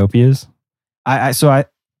 Cornucopias. I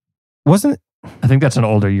wasn't. I think that's an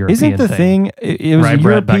older European Isn't the thing? It was Right, a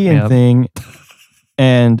Brad, back me European up. thing,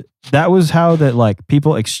 and that was how that like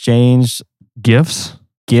people exchanged Gifts?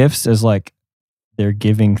 gifts as like they're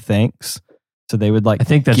giving thanks. So they would like I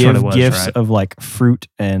think that's give what it was, gifts right? of like fruit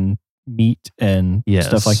and meat and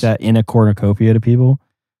stuff like Yes. that in a cornucopia to people.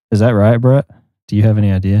 Is that right, Brett? Do you have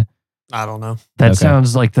any idea? I don't know. That Okay.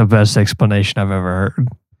 sounds like the best explanation I've ever heard.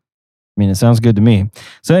 I mean, it sounds good to me.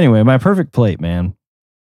 So anyway, my perfect plate, man,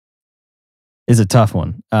 is a tough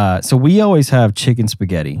one. So we always have chicken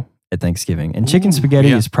spaghetti at Thanksgiving, and chicken Ooh, spaghetti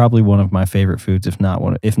yeah. is probably one of my favorite foods, if not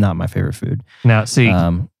my favorite food. Now, see,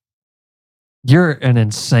 you're an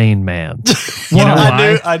insane man. You know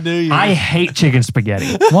why? I knew you. I hate chicken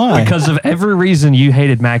spaghetti Why? because of every reason you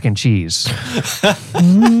hated mac and cheese.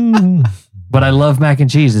 But I love mac and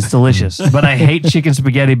cheese. It's delicious. But I hate chicken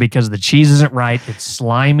spaghetti because the cheese isn't right. It's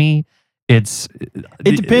slimy. It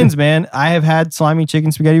Depends, man. I have had slimy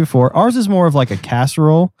chicken spaghetti before. Ours is more of like a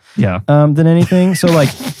casserole Yeah. than anything. So like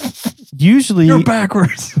usually You're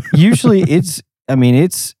backwards. usually it's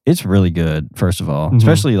really good, first of all. Mhm.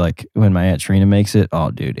 Especially like when my Aunt Trina makes it.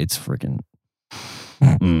 Oh, dude, it's freaking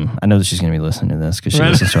I know that she's gonna be listening to this because she Right.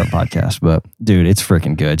 listens to our podcast, but dude, it's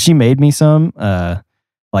freaking good. She made me some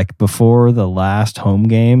like before the last home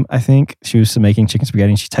game, I think. She was making chicken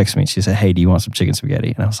spaghetti and she texted me. She said, "Hey, do you want some chicken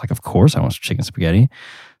spaghetti?" And I was like, "Of course I want some chicken spaghetti."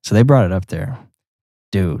 So they brought it up there.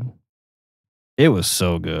 Dude, it was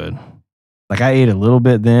so good. Like I ate a little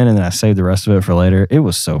bit then and then I saved the rest of it for later. It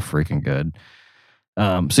was so freaking good.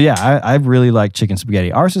 So yeah, I really like chicken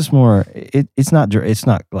spaghetti. Ours is more, it's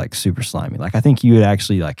not like super slimy. Like I think you would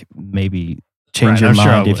actually like maybe change Right, your I'm sure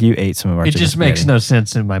I mind if would. you ate some of our It chicken just makes spaghetti. no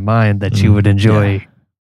sense in my mind that you would enjoy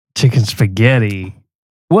chicken spaghetti,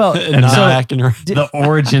 Well, and not so mac and the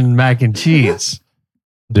origin mac and cheese.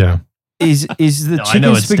 Yeah. is the No, I know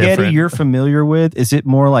chicken it's spaghetti different. you're familiar with? Is it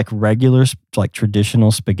more like regular, like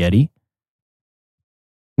traditional spaghetti?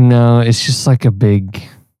 No, it's just like a big,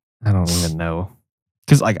 I don't even know.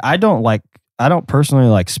 Because like I don't personally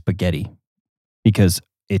like spaghetti because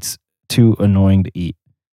it's too annoying to eat.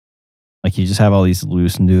 Like you just have all these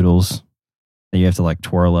loose noodles that you have to like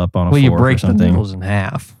twirl up on a Well, you fork or break the something. noodles in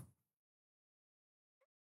half.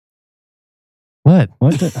 What?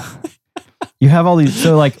 What? You have all these.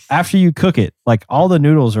 So like after you cook it, like all the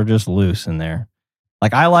noodles are just loose in there.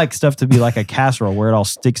 Like I like stuff to be like a casserole where it all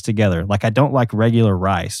sticks together. Like I don't like regular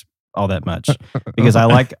rice all that much because I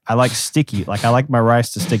like sticky. Like I like my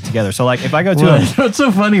rice to stick together. So like if I go to a, What's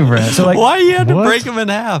so funny, Brett? so like Why you had to What? break them in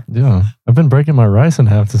half? Yeah. I've been breaking my rice in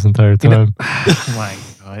half this entire You know- time. Oh my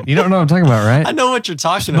God. You don't know what I'm talking about, right? I know what you're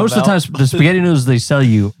talking Most about. of the times, the spaghetti noodles they sell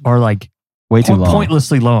you are like way too long.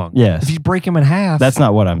 pointlessly long. Yes. If you break them in half, That's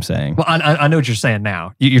not what I'm saying. Well, I know what you're saying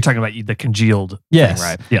now. You're talking about the congealed Yes. thing,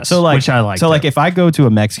 right? Yes. So like, which I like. So like too. if I go to a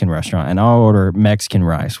Mexican restaurant and I'll order Mexican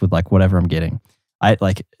rice with like whatever I'm getting, I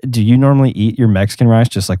like, do you normally eat your Mexican rice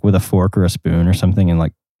just like with a fork or a spoon or something? And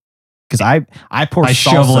like, cause I pour I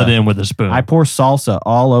salsa. shovel it in with a spoon. I pour salsa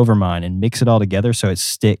all over mine and mix it all together so it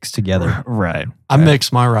sticks together right. I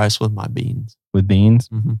mix my rice with my beans. with beans.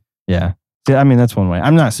 Mhm. Yeah. See, I mean, that's one way.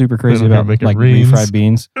 I'm not super crazy Over here about making like reams. refried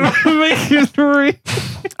beans.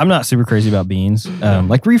 I'm not super crazy about beans.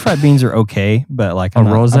 Like refried beans are okay, but like I'm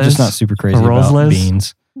just Arroces? not super crazy about Arroces?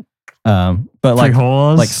 beans. But like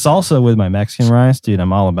Frijoles? salsa with my Mexican rice, dude,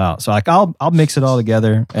 I'm all about. So like I'll mix it all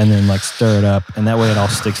together and then like stir it up, and that way it all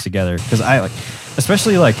sticks together. Because I like,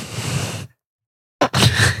 especially like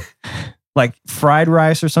like fried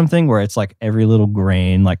rice or something where it's like every little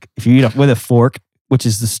grain. Like if you eat it with a fork, which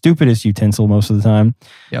is the stupidest utensil most of the time.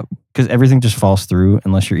 Yep. Because everything just falls through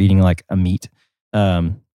unless you're eating like a meat.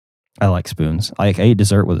 I like spoons. I eat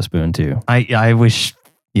dessert with a spoon too. I wish.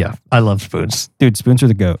 Yeah, I love spoons. Dude, spoons are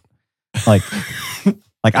the goat. Like,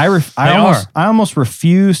 like I almost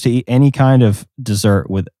refuse to eat any kind of dessert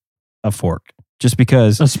with a fork, just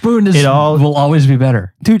because, A spoon will always be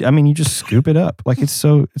better. dude. I mean, you just scoop it up. Like it's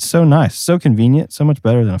so nice, so convenient, so much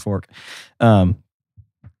better than a fork. So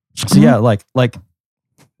yeah, like,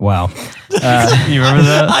 wow. You remember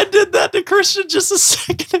that? I did that to Christian just a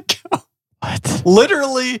second ago. What?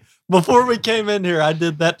 Literally, before we came in here, I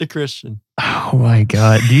did that to Christian. Oh my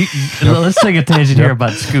God! Let's take a tangent here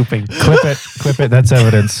about scooping Clip it. That's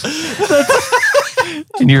evidence.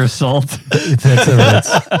 and your assault. That's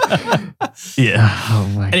evidence. Yeah.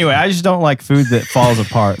 Oh my. Anyway, I just don't like food that falls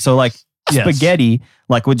apart. So like Yes. spaghetti,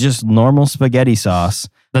 like with just normal spaghetti sauce.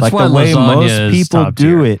 That's like why the way lasagna most is people top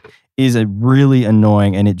do tier. it is a really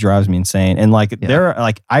annoying and it drives me insane. And like there are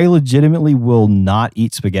like I legitimately will not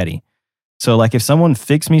eat spaghetti. So like if someone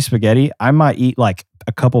fixed me spaghetti, I might eat like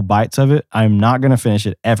a couple bites of it. I'm not going to finish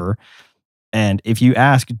it ever. And if you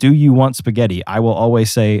ask, do you want spaghetti? I will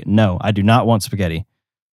always say, no, I do not want spaghetti.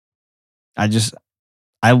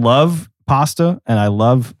 I love pasta and I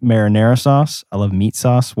love marinara sauce. I love meat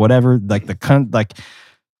sauce, whatever. Like the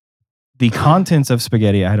contents of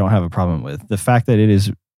spaghetti, I don't have a problem with. The fact that it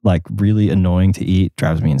is like really annoying to eat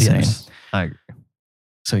drives me insane. Yes, I agree.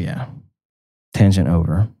 So yeah, tangent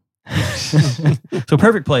over. So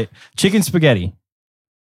perfect plate, chicken spaghetti.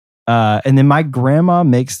 And then my grandma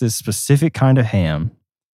makes this specific kind of ham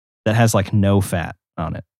that has like no fat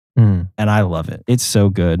on it. Mm. And I love it. It's so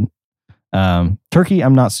good. Turkey,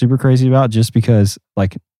 I'm not super crazy about just because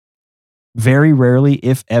like very rarely,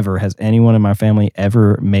 if ever, has anyone in my family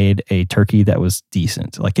ever made a turkey that was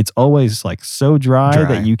decent. Like it's always like so dry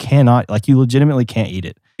that you cannot, like you legitimately can't eat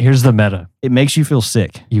it. Here's the meta. It makes you feel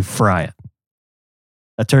sick. You fry it.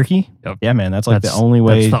 A turkey? Yep. Yeah, man. That's like the only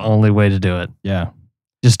way. That's the only way to do it. Yeah.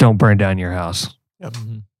 Just don't burn down your house. Yep.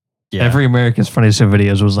 Yeah. Every American's Funniest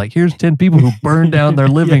videos was like, here's 10 people who burned down their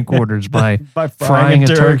living quarters by frying a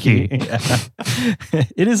turkey. Yeah.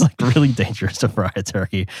 It is like really dangerous to fry a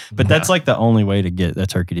turkey, but that's like the only way to get a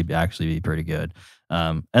turkey to actually be pretty good.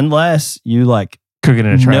 Unless you like cook it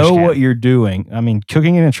in a trash can. what you're doing. I mean,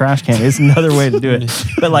 cooking in a trash can is another way to do it.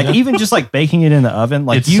 But like even just like baking it in the oven,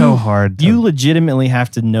 like it's so hard. You legitimately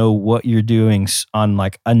have to know what you're doing on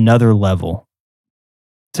like another level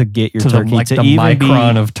to get your turkey like to the even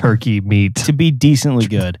micron of turkey meat to be decently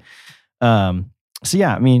good. So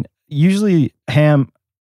yeah, I mean, usually ham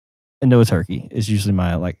and no turkey is usually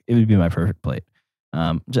my like it would be my perfect plate.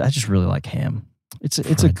 I just really like ham. It's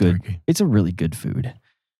a really good food.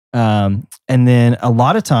 And then a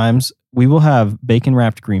lot of times we will have bacon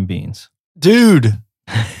wrapped green beans. Dude,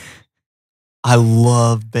 I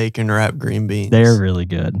love bacon wrapped green beans. They're really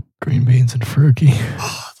good. Green beans and Fergie.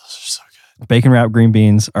 Oh, those are so good. Bacon wrapped green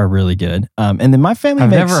beans are really good. And then my family I've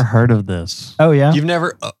makes. never heard of this. Oh yeah. You've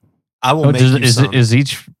never. I will make you some. Is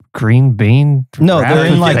each green bean? No, wrapped they're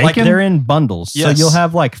in with like bacon? they're in bundles. Yes. So you'll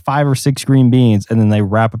have like 5 or 6 green beans, and then they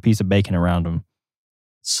wrap a piece of bacon around them.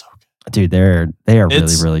 So good. Dude, they are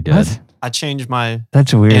really really good. What? I changed my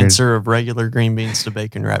That's weird. answer of regular green beans to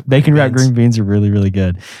bacon wrapped. Bacon wrapped green beans are really really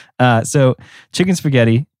good. So chicken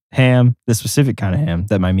spaghetti, ham, the specific kind of ham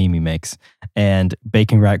that my Mimi makes, and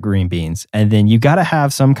bacon wrapped green beans, and then you got to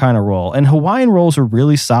have some kind of roll. And Hawaiian rolls are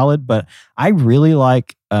really solid, but I really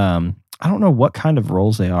like. I don't know what kind of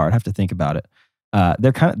rolls they are. I'd have to think about it.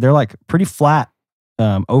 They're like pretty flat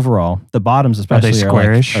overall. The bottoms especially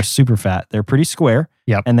squarish? are super fat. They're pretty square.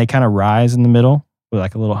 Yep. And they kind of rise in the middle with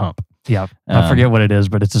like a little hump. Yeah, I forget what it is,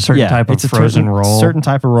 but it's a certain type of it's a frozen roll. Certain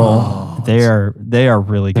type of roll. Oh, they are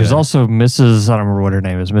really good. There's also Mrs. I don't remember what her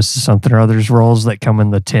name is. Mrs. Something or other's rolls that come in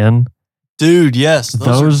the tin. Dude, yes,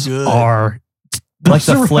 Those are good. are like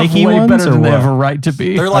the those are flaky way ones, better or than they what? have a right to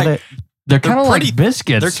be. They're like they're kind of pretty- like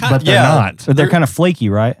biscuits, they're kind- but they're yeah. not. But they're kind of flaky,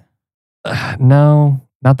 right? No,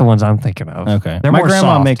 not the ones I'm thinking of. Okay. They're My more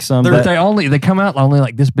grandma soft. makes some. They're- that- They come out only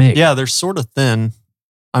like this big. yeah, they're sort of thin.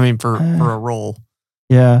 I mean, for a roll.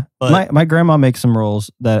 Yeah, But- my grandma makes some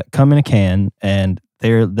rolls that come in a can, and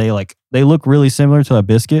they look really similar to a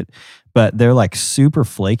biscuit, but they're like super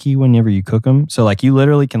flaky whenever you cook them. So like you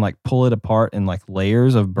literally can like pull it apart in like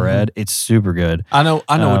layers of bread. It's super good. I know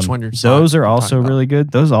which one you're. Those are talking also about. really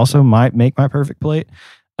good. Those also might make my perfect plate.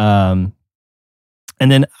 And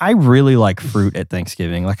then I really like fruit at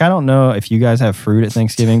Thanksgiving. Like I don't know if you guys have fruit at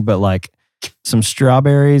Thanksgiving, but like some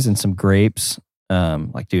strawberries and some grapes.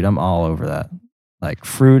 Like dude, I'm all over that. Like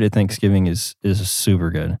fruit at Thanksgiving is super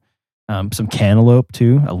good. Some cantaloupe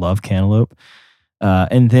too. I love cantaloupe.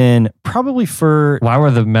 And then probably for Why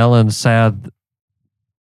were the melons sad?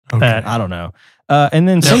 That I don't know. And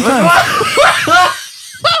then sometimes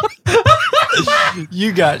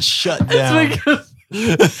You got shut down.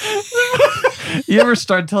 You ever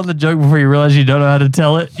start telling the joke before you realize you don't know how to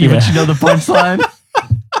tell it, even Yeah. you know the punchline?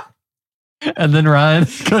 And then Ryan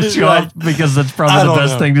cuts you Like, off because that's I probably the don't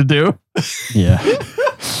best know. thing to do. yeah.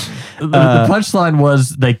 The punchline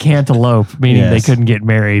was they can't elope, meaning they Yes. couldn't get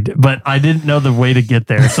married. But I didn't know the way to get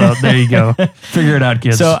there. So there you go. Figure it out,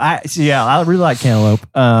 kids. So I really like cantaloupe.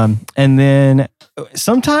 And then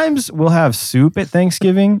sometimes we'll have soup at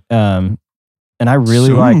Thanksgiving. And I really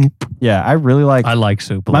like I like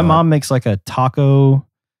soup a my lot. mom makes like a taco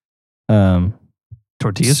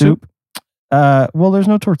Tortilla soup? Well, there's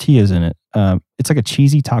no tortillas in it. It's like a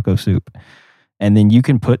cheesy taco soup. and then you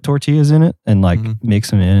can put tortillas in it and like Mhm. mix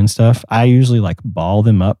them in and stuff. I usually like ball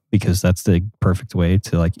them up because that's the perfect way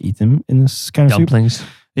to like eat them in this kind of soup. Dumplings.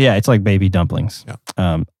 Yeah, it's like baby dumplings.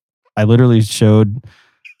 Yeah. I literally showed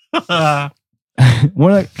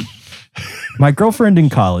one of my girlfriend in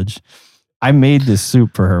college. I made this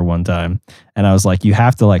soup for her one time, and I was like, "You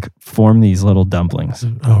have to like form these little dumplings."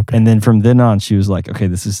 Okay. And then from then on, she was like, "Okay,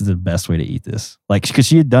 this is the best way to eat this." Like, because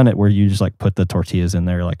she had done it where you just like put the tortillas in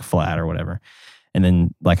there like flat or whatever, and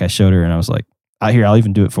then like I showed her, and I was like, "Here, I'll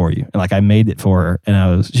even do it for you." And like I made it for her,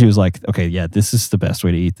 and she was like, "Okay, yeah, this is the best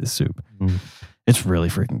way to eat this soup." Mm. It's really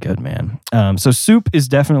freaking good, man. So soup is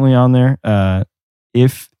definitely on there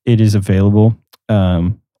if it is available.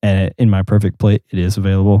 And in my perfect plate, it is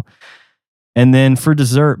available. And then for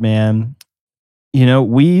dessert, man, you know,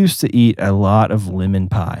 we used to eat a lot of lemon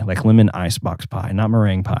pie, like lemon icebox pie, not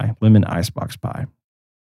meringue pie, lemon icebox pie.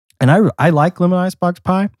 And I like lemon icebox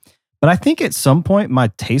pie, but I think at some point my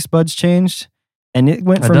taste buds changed, and it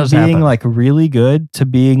went That from does being happen. like really good to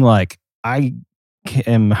being like, I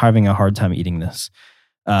am having a hard time eating this.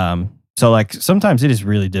 So like sometimes it is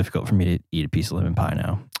really difficult for me to eat a piece of lemon pie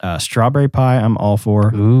now. Strawberry pie, I'm all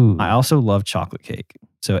for. Ooh. I also love chocolate cake.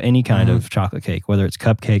 So any kind of chocolate cake, whether it's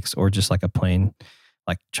cupcakes or just like a plain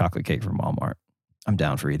like chocolate cake from Walmart, I'm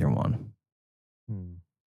down for either one. Mm.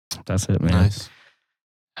 That's it, man. Nice.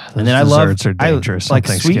 And then I love desserts are dangerous. on like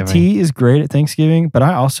sweet Thanksgiving. tea is great at Thanksgiving, but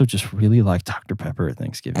I also just really like Dr. Pepper at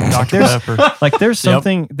Thanksgiving. Like, Dr. there's Pepper. like there's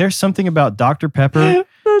Yep. something about Dr. Pepper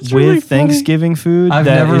That's with really funny. Thanksgiving food I've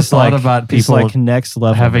that never is thought like, about it's people like next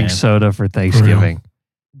level. having man. soda for Thanksgiving.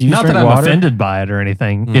 Do you Not drink that I'm water? offended by it or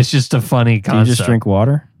anything. Mm. It's just a funny Do you concept. just drink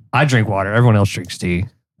water? I drink water. Everyone else drinks tea.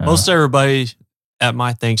 Most everybody at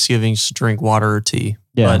my Thanksgivings drink water or tea.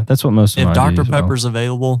 Yeah, but that's what most of if mine Dr. do as well. Pepper's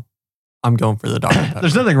available, I'm going for the Dr. Pepper.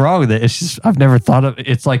 There's nothing wrong with it. It's just I've never thought of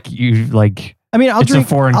it's like you like I mean, I'll it's a drink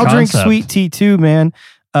foreign I'll drink concept. sweet tea too, man.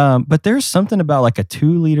 But there's something about like a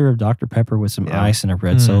 2 liter of Dr. Pepper with some Yeah. ice and a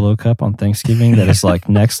red Mm. Solo cup on Thanksgiving that is like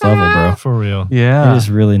next level, bro. For real. yeah. It is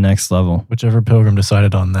really next level. Whichever pilgrim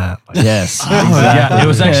decided on that. Like, Yes. Oh, yeah, it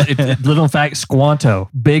was actually little fact. Squanto,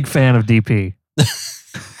 big fan of DP.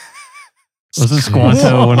 Wasn't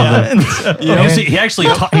Squanto one of the? Yeah. He actually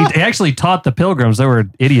he actually taught the pilgrims. They were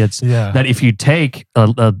idiots. yeah. That if you take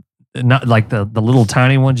a not like the little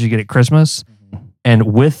tiny ones you get at Christmas, and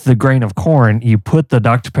with the grain of corn, you put the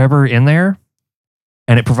Dr. Pepper in there,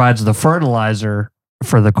 and it provides the fertilizer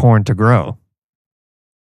for the corn to grow.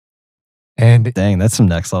 And Dang, that's some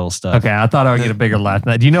next level stuff. Okay, I thought I would get a bigger laugh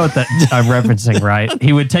than that. Do you know what that I'm referencing, right?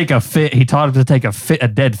 He would take he taught him to take a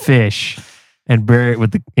dead fish and bury it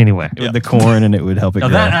with the, anyway. With the corn, and it would help it Now,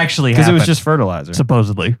 grow. that actually Because happened. it was just fertilizer.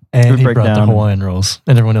 supposedly. and he break brought the down- Hawaiian rolls.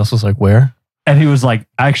 And everyone else was like, where? And he was like,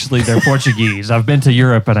 actually, they're Portuguese. I've been to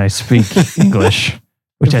Europe and I speak English,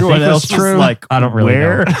 which Everyone I think else was was true. like, I don't really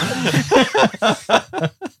where? know.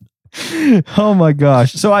 Oh my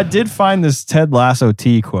gosh. So I did find this Ted Lasso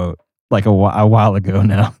tea quote like a while ago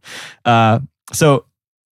now. So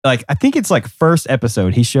like, I think it's like first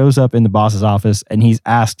episode, he shows up in the boss's office and he's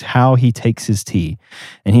asked how he takes his tea.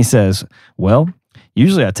 And he says, well,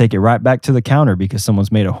 usually I take it right back to the counter because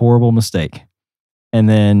someone's made a horrible mistake. And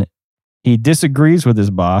then he disagrees with his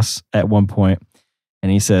boss at one point.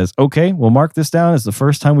 And he says, okay, we'll mark this down as the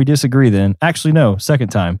first time we disagree then. Actually, no, second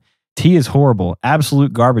time. Tea is horrible.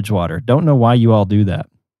 Absolute garbage water. Don't know why you all do that.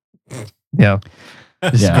 Yeah.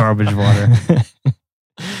 This is Yeah. garbage water.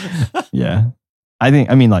 Yeah. I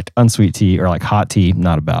mean, like unsweet tea or like hot tea,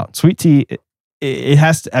 not about. Sweet tea, it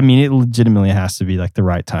has to, I mean, it legitimately has to be like the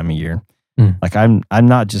right time of year. Mm. Like I'm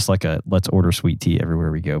not just like a let's order sweet tea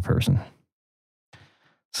everywhere we go person.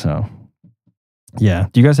 So, yeah.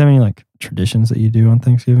 Do you guys have any like traditions that you do on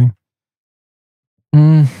Thanksgiving?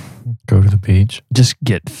 Mm, Go to the beach. just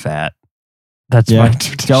get fat. That's Yeah. my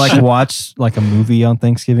Do y'all like watch like a movie on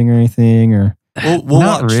Thanksgiving or anything? Or We'll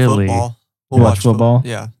Not watch really. football. You watch football?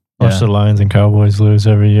 Yeah. Watch Yeah. the Lions and Cowboys lose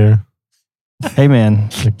every year. Hey man,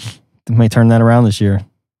 they may turn that around this year.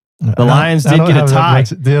 The Lions did get a tie.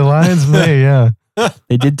 The Lions may, yeah.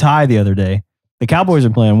 They did tie the other day. The Cowboys are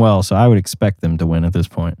playing well, so I would expect them to win at this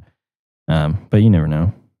point. But you never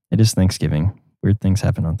know. It is Thanksgiving. Weird things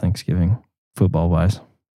happen on Thanksgiving, football wise.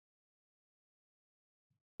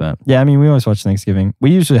 But yeah, I mean, we always watch Thanksgiving.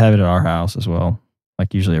 We usually have it at our house as well.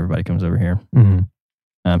 Like usually everybody comes over here. Mhm.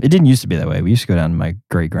 It didn't used to be that way. We used to go down to my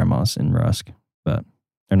great grandma's in Rusk, but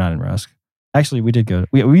they're not in Rusk. Actually, we did go.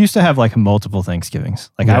 We used to have like multiple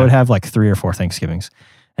Thanksgivings. Like I Yeah. would have like 3 or 4 Thanksgivings,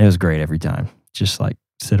 and it was great every time. Just like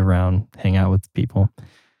sit around, hang out with people.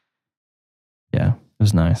 Yeah, it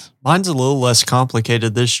was nice. Mine's a little less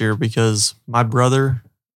complicated this year because my brother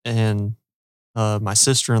and my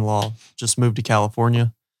sister-in-law just moved to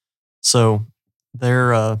California, so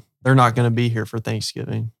they're not going to be here for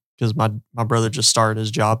Thanksgiving because my brother just started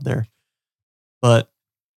his job there. But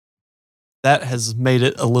that has made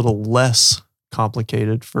it a little less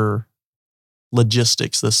complicated for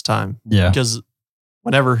logistics this time. Yeah. Because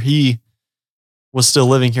whenever he was still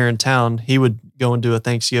living here in town, he would go and do a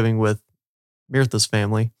Thanksgiving with Mirtha's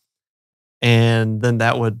family. And then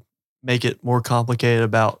that would make it more complicated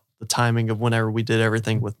about the timing of whenever we did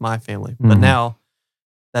everything with my family. But Mm-hmm. now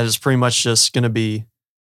that is pretty much just going to be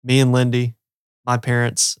me and Lindy, my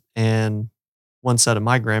parents, and one set of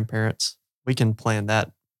my grandparents. We can plan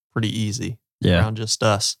that pretty easy Yeah. around just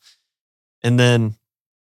us. And then,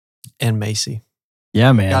 and Macy.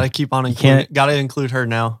 Yeah, man. Got to keep on can't- got to include her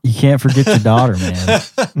now. You can't forget your daughter, man.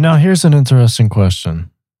 Now, here's an interesting question.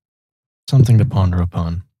 Something to ponder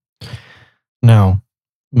upon. Now,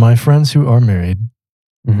 my friends who are married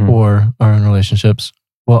Mhm. or are in relationships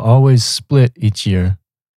will always split each year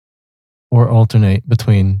or alternate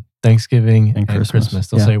between Thanksgiving and Christmas.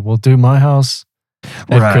 They'll Yeah. say, we'll do my house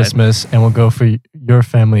at Right. Christmas and we'll go for your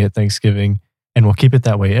family at Thanksgiving, and we'll keep it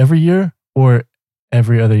that way every year, or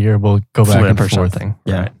every other year we'll go back Flip and or forth. something.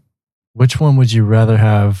 Yeah. Right. Which one would you rather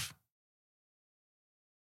have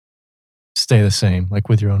stay the same, like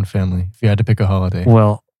with your own family, if you had to pick a holiday?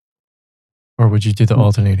 Well, Or would you do the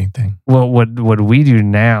alternating thing? Well, what we do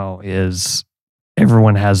now is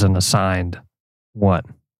everyone has an assigned one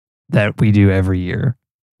that we do every year.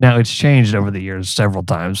 Now it's changed over the years several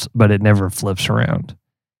times, but it never flips around.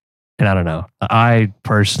 And I don't know. I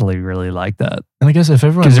personally really like that And I guess if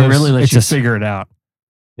everyone because it lives- really lets it's you just- figure it out.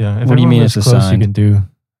 yeah, if What do you everyone mean lives it's close, assigned? you can do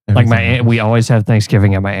Like my everything. aunt, we always have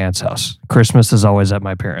Thanksgiving at my aunt's house. Christmas is always at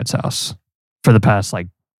my parents' house for the past like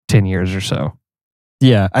 10 years or so.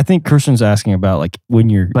 Yeah. I think Christian's asking about like when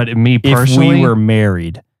you're, But me if personally, we were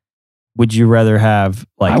married, would you rather have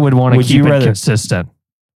like, I would want to would keep you it rather- consistent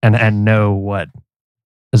and know what.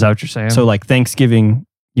 Is that what you're saying? so like Thanksgiving,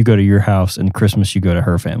 you go to your house and Christmas, you go to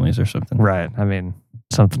her family's or something. right. I mean,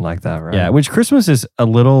 something like that, right? Yeah. Which Christmas is a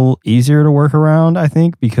little easier to work around, I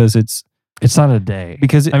think, because it's, It's not a day.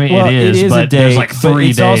 because I mean, well, it is, a but day, there's like but 3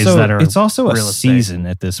 it's days also, that are it's also a real estate. season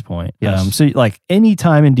at this point. Yes. So like any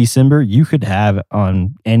time in December, you could have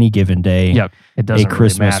on any given day Yep. It doesn't a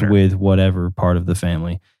Christmas really matter. with whatever part of the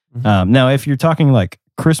family. Mhm. Now, if you're talking like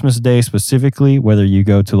Christmas Day specifically, whether you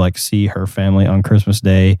go to like see her family on Christmas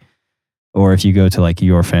Day, or if you go to like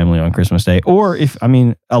your family on Christmas Day, or if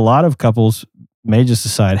a lot of couples may just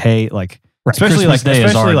decide, hey, like Right. especially Christmas like Day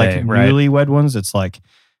is our like day, right? newlywed ones, it's like,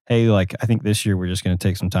 hey, like I think this year we're just going to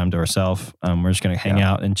take some time to ourselves. We're just going to hang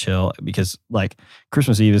out and chill because like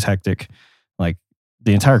Christmas Eve is hectic, like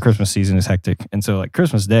the entire Christmas season is hectic, and so like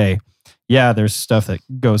Christmas Day, yeah, there's stuff that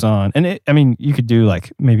goes on, and you could do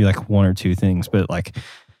like maybe like 1 or 2 things, but like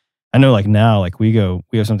I know like now like we have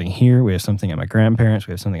something here, we have something at my grandparents,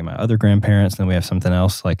 we have something at my other grandparents, then we have something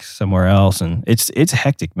else like somewhere else, and it's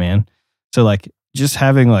hectic, man. So like just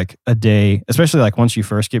having like a day, especially like once you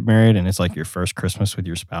first get married and it's like your first Christmas with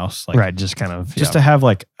your spouse, like right. Just kind of just to have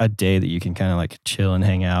like a day that you can kind of like chill and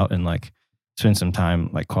hang out and like spend some time,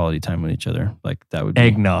 like quality time with each other. Like that would be,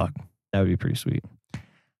 eggnog. that would be pretty sweet.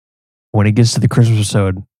 When it gets to the Christmas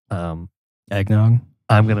episode, Eggnog.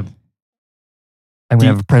 I'm gonna you-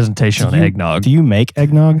 have a presentation on do you- eggnog. Do you make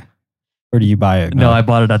eggnog or do you buy eggnog? No, I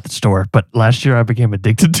bought it at the store, but last year I became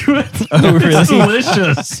addicted to it. Oh, really? It's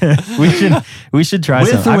delicious. we should try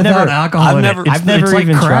With some. or without alcohol I've in never- it. I've never it's like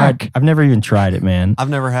even crack. tried. I've never even tried it, man. I've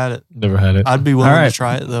never had it. Never had it. I'd be willing All right. to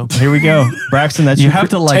try it though. Here we go, Braxton. That's You your have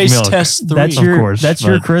to like Taste milk. test 3. That's Of your course, that's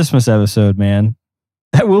your but- Christmas episode, man.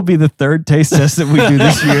 That will be the 3rd taste test that we do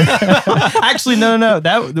this year. Actually, no.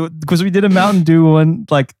 That because we did a Mountain Dew one.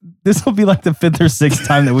 Like this will be like the 5th or 6th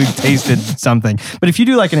time that we've tasted something. But if you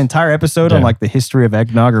do like an entire episode on Yeah. like the history of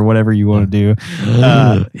eggnog or whatever you want to do,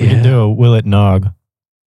 We can do a Will It Nog.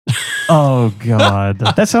 Oh God.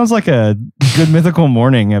 that sounds like a Good Mythical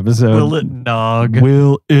Morning episode. Will it nog?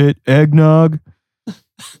 Will it eggnog?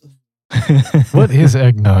 What is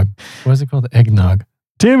eggnog? What is it called? Eggnog.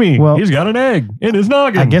 Timmy, Well- he's got an egg in his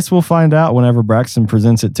noggin. I guess we'll find out whenever Braxton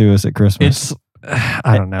presents it to us at Christmas. it's.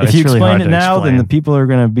 I don't know. If it's you really explain hard it to now, then the explain. people are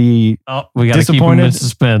going to be We got to keep them in disappointed.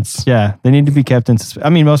 suspense. Yeah, they need to be kept in suspense. I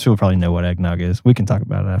mean, most people probably know what eggnog is. We can talk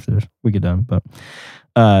about it after we get done. But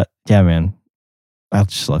yeah, man, I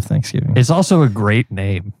just love Thanksgiving. It's also a great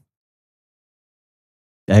name.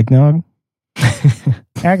 Eggnog?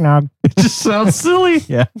 Eggnog. It just sounds silly.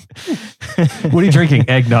 Yeah. What are you drinking?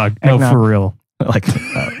 Eggnog. No, Eggnog. for real. Like,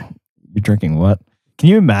 you're drinking what? Can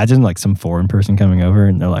you imagine like some foreign person coming over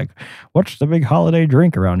and they're like, what's the big holiday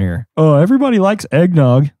drink around here? Oh, everybody likes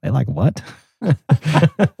eggnog. They like what?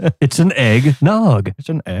 It's an egg nog. It's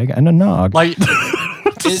an egg and a nog. Like,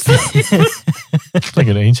 It's like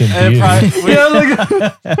an ancient it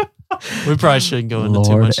deity. we probably shouldn't go into too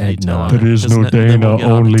Lord much detail. eggnog. on it, There is 'cause no then we'll Dana, get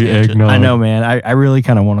on a only tangent. eggnog. I know, man. I really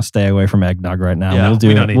kind of want to stay away from eggnog right now. Yeah, we'll do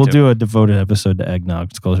we don't need we'll to. do a devoted episode to eggnog.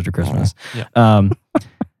 It's closer to Christmas. Yeah.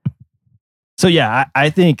 So yeah, I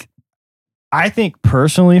think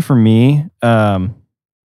personally for me,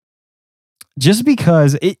 just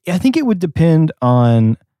because I think it would depend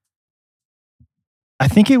on. I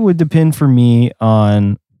think it would depend for me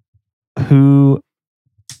on who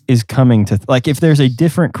is coming to, like, if there's a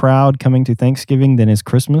different crowd coming to Thanksgiving than is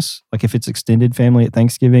Christmas, like if it's extended family at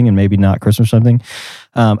Thanksgiving and maybe not Christmas or something,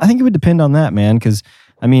 I think it would depend on that, man. Because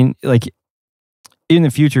I mean, like in the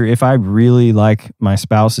future, if I really like my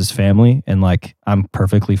spouse's family and like I'm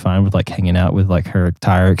perfectly fine with like hanging out with like her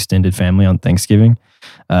entire extended family on Thanksgiving,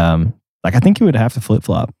 like I think it would have to flip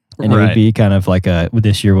flop. And it would Right. be kind of like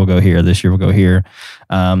this year we'll go here, this year we'll go here.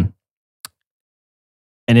 And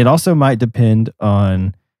it also might depend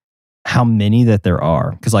on how many that there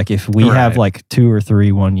are. Because like if we have Right. like 2 or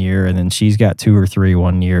 3 one year and then she's got 2 or 3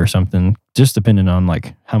 one year or something, just depending on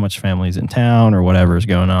like how much family's in town or whatever is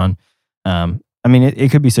going on. I mean, it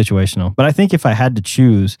could be situational. But I think if I had to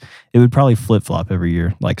choose, it would probably flip flop every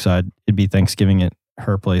year. Like, so it'd be Thanksgiving at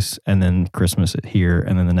her place and then Christmas at here.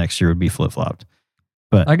 And then the next year would be flip flopped.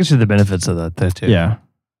 I can see the benefits of that though too. Yeah.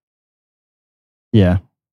 Yeah.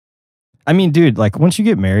 I mean, dude, like once you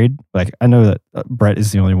get married, like I know that Brett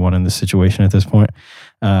is the only one in this situation at this point.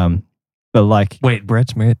 But like, Wait,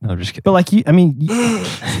 Brett's married? No, I'm just kidding. but like you, I mean,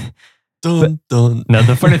 Dun, dun. No,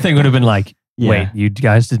 the funny thing would have been like, yeah. wait, you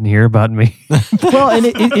guys didn't hear about me? Well, and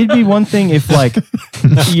it'd be one thing if like,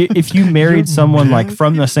 if you married someone like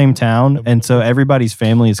from the same town and so everybody's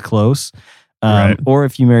family is close. Right. Or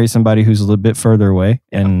if you marry somebody who's a little bit further away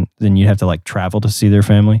and then you have to like travel to see their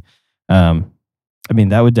family. I mean,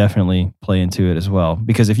 that would definitely play into it as well.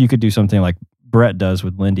 Because if you could do something like Brett does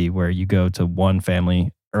with Lindy, where you go to one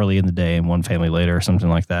family early in the day and one family later or something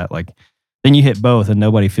like that, like then you hit both and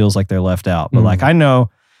nobody feels like they're left out. But like I know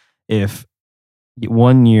if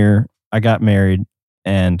one year I got married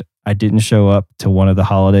and I didn't show up to one of the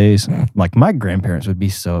holidays, like my grandparents would be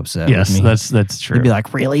so upset Yes, with me. that's true. They'd be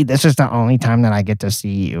like, really? This is the only time that I get to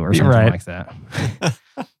see you or something Right. like that.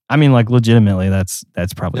 I mean, like legitimately, that's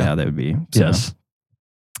probably how they would be. So, Yes.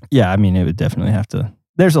 yeah, I mean, it would definitely have to,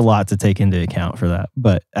 there's a lot to take into account for that.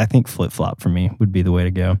 But I think flip-flop for me would be the way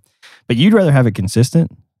to go. But you'd rather have it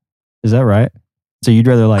consistent? Is that right? So you'd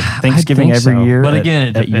rather like I Thanksgiving think every so. year But at, again,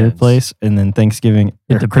 it at your depends. place and then Thanksgiving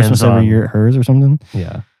It or depends Christmas every on- year at hers or something?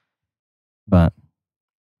 Yeah. But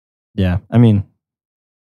yeah, I mean,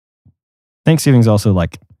 Thanksgiving's also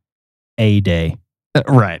like a day.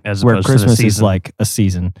 Right. As Where opposed Christmas to the is season. like a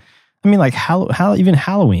season. I mean, like even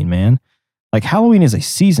Halloween, man. Like Halloween is a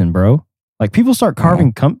season, bro. Like people start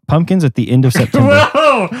carving pumpkins at the end of September.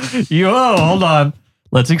 Whoa! Hold on.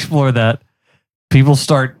 Let's explore that. People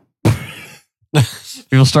start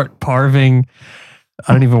parving.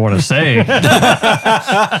 I don't even want to say.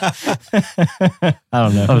 I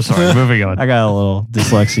don't know. I'm sorry. Moving on. I got a little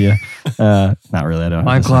dyslexia. Not really. I don't.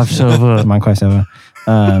 have Minecraft dyslexia. server. Minecraft server.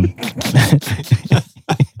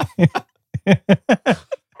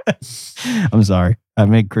 I'm sorry. I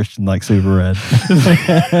made Christian like super red.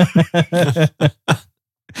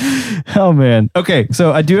 Oh man. Okay,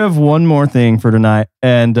 so I do have one more thing for tonight,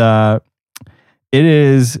 and it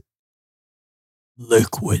is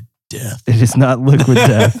Liquid death. it is not liquid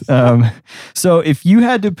death. So if you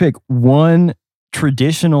had to pick one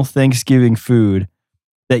traditional Thanksgiving food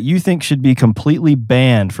that you think should be completely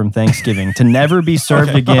banned from Thanksgiving to never be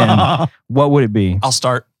served again, what would it be? I'll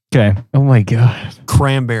start. Okay, Oh my god.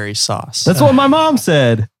 Cranberry sauce. that's what my mom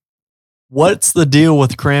said. What's the deal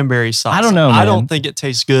with cranberry sauce? I don't know, I man. don't think it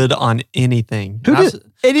tastes good on anything. Who did-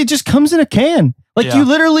 And it just comes in a can. Like Yeah. you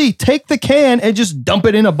literally take the can and just dump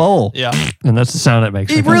it in a bowl. Yeah. And that's the sound it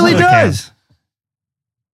makes. It when comes really out of the can. does.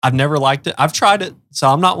 I've never liked it. I've tried it. So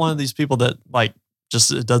I'm not one of these people that like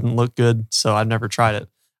just it doesn't look good. So I've never tried it.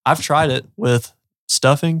 I've tried it with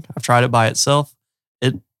stuffing. I've tried it by itself.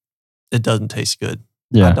 It doesn't taste good.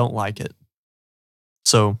 I Yeah. don't like it.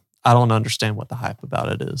 So I don't understand what the hype about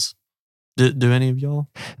it is. Do any of y'all?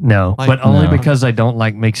 No, Like- but only No. because I don't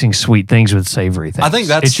like mixing sweet things with savory things. I think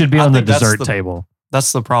that's- it should be I on the think that's dessert the- table.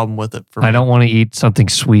 That's the problem with it for me. I don't want to eat something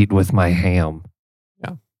sweet with my ham.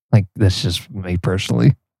 Yeah. Like that's just me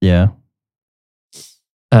personally. Yeah.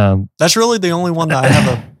 That's really the only one that I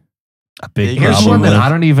have A big Here's Here's problem one that with. I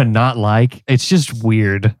don't even not like. It's just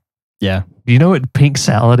weird. Yeah. Do you know what pink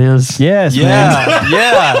salad is? Yes, man. Yeah.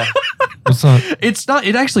 Yeah. It's not. It's not.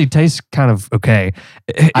 It actually tastes kind of okay.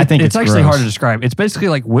 I think it's actually gross. hard to describe. It's basically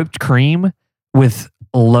like whipped cream with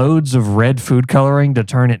loads of red food coloring to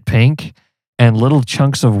turn it pink, and little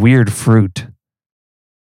chunks of weird fruit.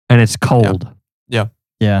 And it's cold.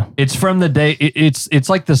 Yeah. It's from the day. It's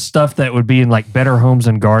like the stuff that would be in like Better Homes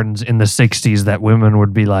and Gardens in the '60s that women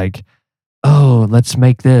would be like, "Oh, let's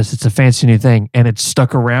make this. It's a fancy new thing," and it's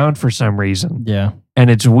stuck around for some reason, Yeah.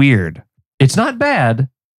 and it's weird. It's not bad.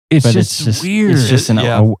 It's But just weird. It's just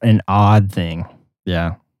Yeah. an odd thing.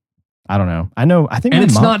 Yeah. I don't know. I think and my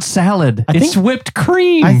it's mom, not salad. I It's think- whipped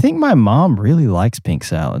cream. I think my mom really likes pink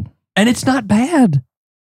salad. and it's not bad.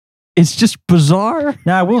 It's just bizarre.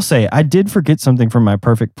 Now, I will say, I did forget something from my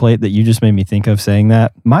perfect plate that you just made me think of saying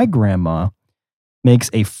that. My grandma makes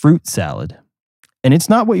a fruit salad. And it's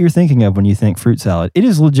not what you're thinking of when you think fruit salad. It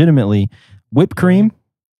is legitimately whipped cream,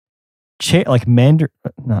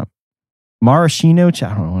 maraschino. I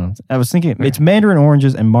don't know. I was thinking it's mandarin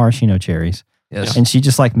oranges and maraschino cherries. Yes. And she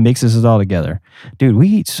just like mixes it all together. Dude, we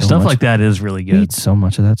eat so Stuff much. like that is really We good. eat so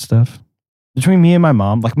much of that stuff. Between me and my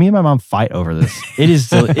mom, like me and my mom fight over this. It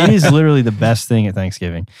is literally the best thing at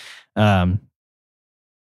Thanksgiving. Yeah,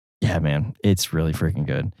 man, it's really freaking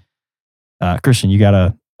good. Christian, you got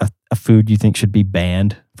a food you think should be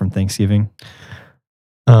banned from Thanksgiving?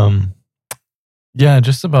 Yeah,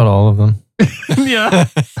 just about all of them. Yeah.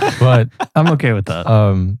 But I'm okay with that.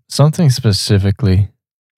 something specifically,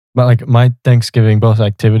 but like my Thanksgiving, both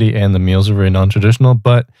activity and the meals are very non-traditional.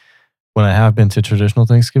 But when I have been to traditional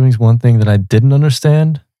Thanksgivings, one thing that I didn't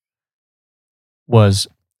understand was,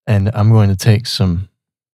 and I'm going to take some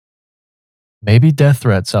maybe death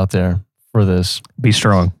threats out there for this, Be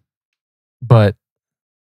strong. but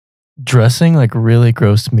dressing like really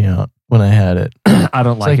grossed me out when I had it. I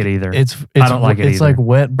don't It's like it either. It's I don't like it It's either. like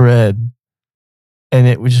wet bread, and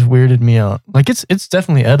it just weirded me out. Like it's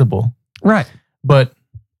definitely edible, Right. but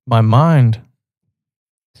my mind,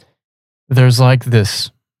 there's like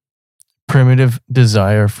this primitive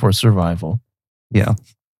desire for survival. Yeah.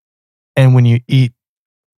 And when you eat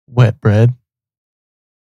wet bread,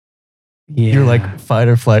 Yeah. your like fight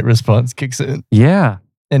or flight response kicks in, Yeah.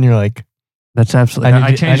 and you're like, That's absolutely. I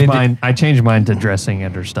need to- I changed mine to dressing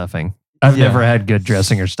and or stuffing. I've Yeah. never had good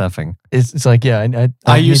dressing or stuffing. it's like, yeah,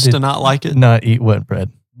 I need used to not like it, not eat wet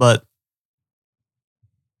bread. but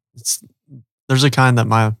there's a kind that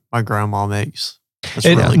my grandma makes. It's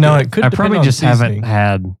It- really no, good. it could I depend probably on just seasoning. haven't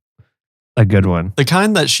had a good one. The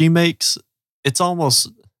kind that she makes, it's almost,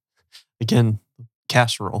 again,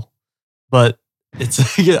 casserole, but it's,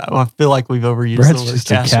 I feel like we've overused Brett's the word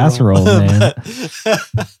just a casserole, man.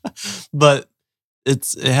 but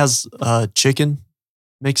it has chicken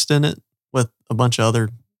mixed in it with a bunch of other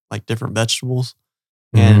like different vegetables,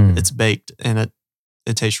 and Mm. it's baked, and it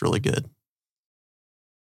tastes really good.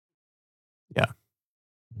 Yeah.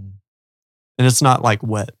 Mm. And it's not like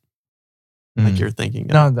wet like Mm. you're thinking.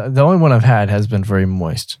 No, the only one I've had has been very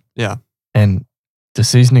moist. Yeah. And the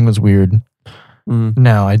seasoning was weird. Mm.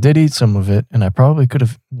 Now, I did eat some of it, and I probably could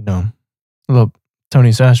have, a little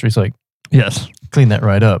Tony Sastri's like, Yes, clean that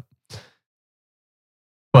right up.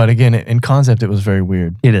 But again, in concept, it was very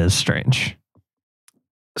weird. it is strange.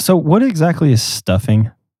 So, what exactly is stuffing?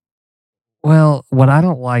 Well, what I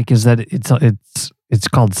don't like is that it's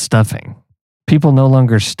called stuffing. People no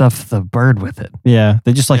longer stuff the bird with it. Yeah,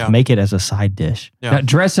 they just Yeah. make it as a side dish. Yeah. Now,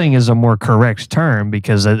 dressing is a more correct term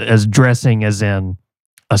because as dressing as in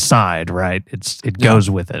a side, right? It Yeah. goes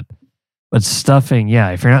with it. But stuffing,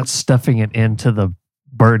 yeah, if you're not stuffing it into the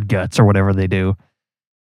bird guts or whatever they do,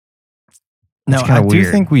 Now, it's kinda I do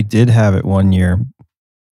weird. think we did have it one year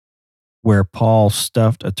where Paul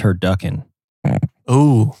stuffed a turducken.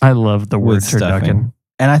 Oh, I love the word With stuffing. turducken.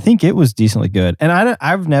 And I think it was decently good. And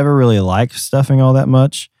I've never really liked stuffing all that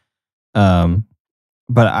much.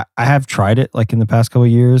 But I have tried it like in the past couple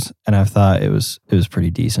of years, and I've thought it was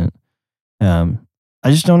pretty decent. I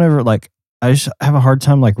just don't ever I just have a hard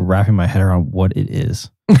time like wrapping my head around what it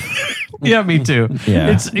is. Yeah, me too.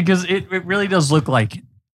 Yeah. It's because it really does look like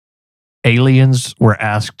aliens were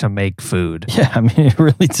asked to make food. Yeah, I mean it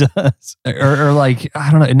really does. Or like,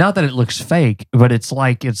 I don't know, not that it looks fake, but it's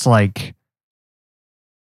like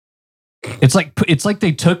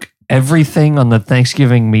they took everything on the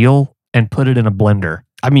Thanksgiving meal and put it in a blender,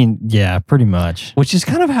 I mean, yeah, pretty much. which is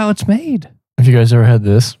kind of how it's made. Have you guys ever had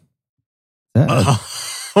this? Is that a,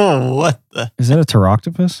 oh, what the? is that a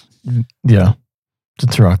pteroctopus? Yeah. It's a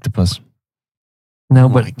pteroctopus. No, Oh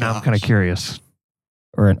but my now I'm kind of gosh. curious.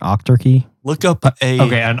 Or an octurkey? Look up a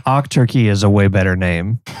Okay, an ock turkey is a way better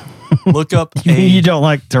name. look up You, a you don't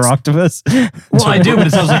like pteroctopus? Well, I do, but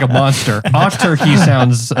it sounds like a monster. Ock turkey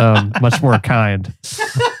sounds much more kind.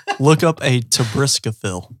 Look up a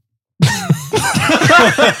Tabriscophil.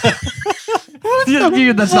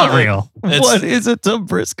 That's not real. What is a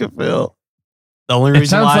Tabriscophil? The only It reason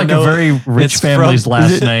sounds why like I know a very rich it's family's from-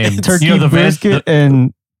 last name. Turkey You know, the brisket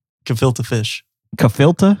and gefilte fish.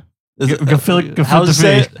 kafilta? Is it- Gefilte How do you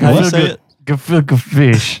say fish. it? How do you say it? Gefilte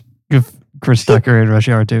fish. Chris Tucker in Rush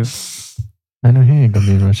Hour 2. I know he ain't gonna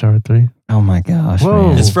be in Rush Hour 3. Oh my gosh, Whoa.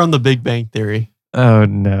 man. It's from the Big Bang Theory. Oh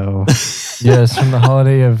no. Yes, from the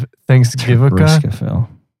holiday of Thanksgiving. Briscophil.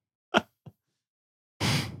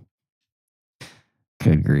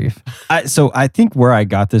 Good grief. So I think where I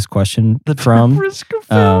got this question from, one,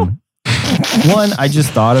 I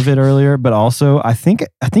just thought of it earlier, but also I think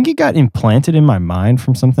it got implanted in my mind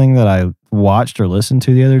from something that I watched or listened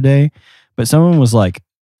to the other day. But someone was like,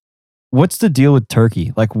 "What's the deal with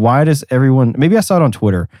turkey? Like, why does everyone?" Maybe I saw it on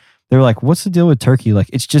Twitter. They were like, "What's the deal with turkey? Like,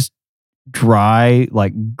 it's just dry.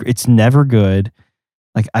 Like, it's never good.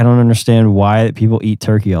 Like, I don't understand why people eat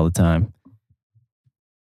turkey all the time."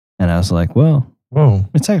 And I was like, "Well, Whoa.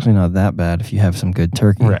 it's actually not that bad if you have some good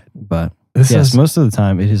turkey." Right. But This yes, is most of the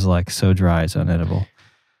time it is like so dry it's unedible.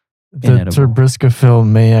 the inedible. Tabriscophil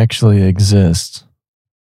may actually exist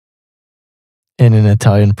in an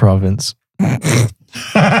Italian province.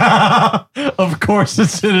 Of course,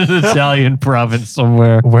 it's in an Italian province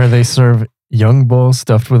somewhere. where they serve young bull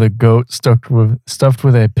stuffed with a goat, stuffed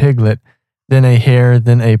with a piglet, then a hare,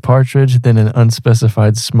 then a partridge, then an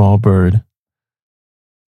unspecified small bird.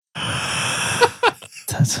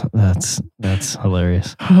 That's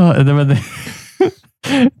hilarious. And then when they,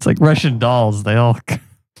 it's like Russian dolls. They all.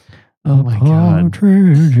 Oh my god!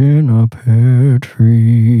 Partridge in a pear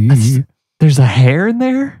tree. There's a hair in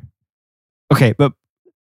there. Okay, but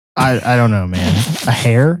I don't know, man. A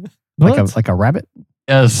hare, like a rabbit.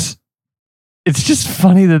 Yes. It's just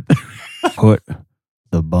funny that Put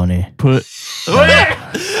the bunny. put.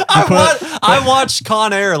 I watched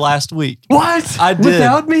Con Air last week. What? I did.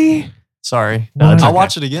 Without me? Sorry. No, it's I'll okay.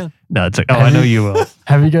 watch it again. No, it's okay. Oh, I know you will.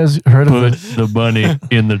 Have you guys heard of Put the, the bunny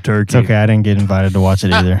in the turkey. It's okay. I didn't get invited to watch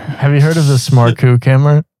it either. Have you heard of the Smart Coup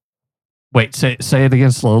camera? Wait, say it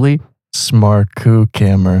again slowly. Smart Coup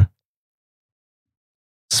camera.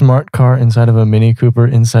 Smart car inside of a Mini Cooper,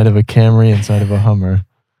 inside of a Camry, inside of a Hummer.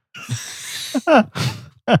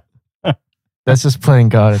 That's just playing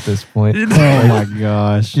God at this point. Oh my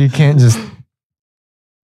gosh. You can't just.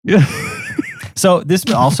 So this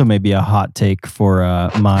also may be a hot take for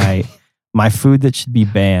my food that should be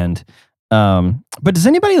banned. But does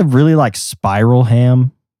anybody really like spiral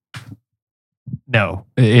ham? No,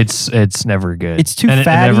 it's never good. It's too and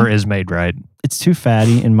fatty. It never is made right. It's too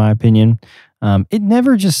fatty, in my opinion. It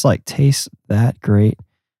never just like tastes that great.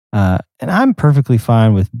 And I'm perfectly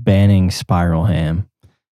fine with banning spiral ham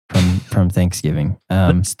from Thanksgiving.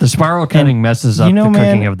 The spiral cutting messes up you know, the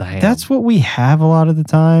cooking man, of the ham. That's what we have a lot of the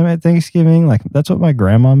time at Thanksgiving. Like that's what my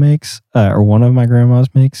grandma makes, or one of my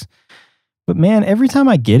grandmas makes. But man, every time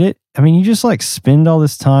I get it, I mean, you just like spend all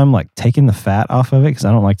this time like taking the fat off of it because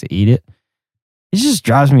I don't like to eat it. It just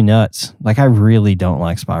drives me nuts. Like I really don't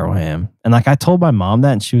like spiral ham. And like I told my mom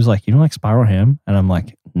that and she was like, "You don't like spiral ham?" And I'm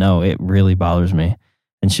like, "No, it really bothers me."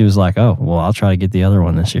 And she was like, "Oh, well, I'll try to get the other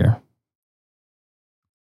one this year."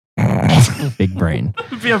 Big brain.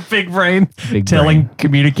 be a big brain Big telling, brain.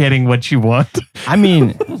 communicating what you want. I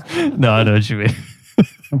mean, No, I know what you mean.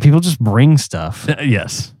 people just bring stuff.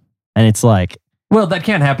 Yes. And it's like, Well, that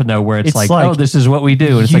can't happen though, where it's It's like, like, oh, this is what we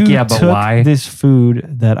do. And it's like, you yeah, but took why? this food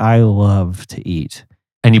that I love to eat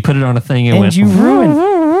And you put it on a thing and, and went,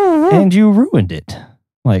 you ruined it.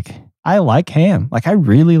 Like I like ham. Like I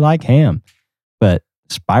really like ham. But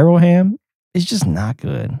spiral ham is just not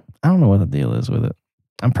good. I don't know what the deal is with it.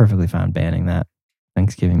 I'm perfectly fine banning that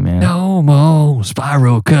Thanksgiving, man. no more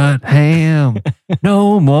spiral cut ham.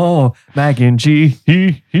 No more mac and cheese.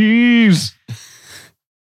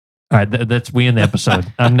 All right, that's we in the episode.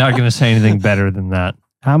 I'm not going to say anything better than that.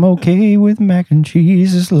 I'm okay with mac and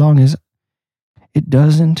cheese as long as it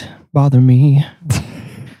doesn't bother me.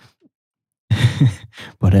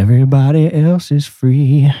 But everybody else is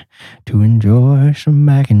free to enjoy some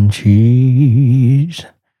mac and cheese.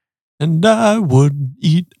 And I would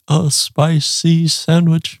eat a spicy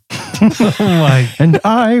sandwich. Oh my. And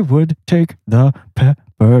I would take the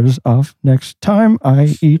peppers off next time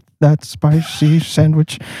I eat that spicy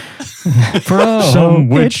sandwich. From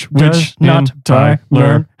which does not Tyler?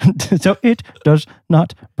 burn. So it does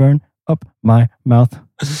not burn up my mouth.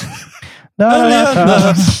 La, la, la,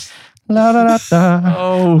 la. La, la, la, la.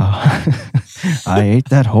 Oh. I ate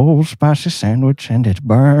that whole spicy sandwich and it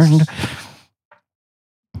burned.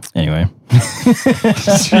 Anyway.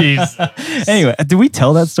 Jeez. Anyway, did we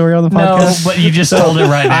tell that story on the No, podcast? but you just told it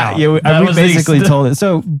right now. Yeah, we That was the basically ex- told it.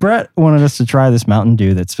 So Brett wanted us to try this Mountain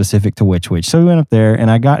Dew that's specific to Witch Witch. So we went up there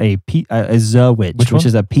and I got a Zawitch, Which which one?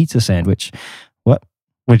 is a pizza sandwich.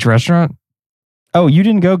 Which restaurant? Oh, you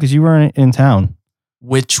didn't go because you weren't in town.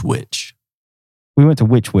 Which? We went to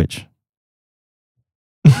Witch Witch.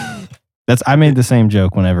 I made the same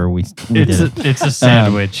joke whenever we did it. It's a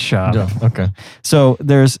sandwich shop. Yeah, okay. So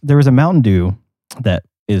there was a Mountain Dew that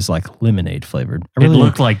is like lemonade flavored. It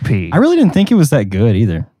looked like pee. I really didn't think it was that good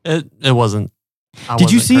either. It wasn't. I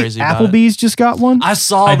Did you wasn't see crazy about it. Applebee's just got one? I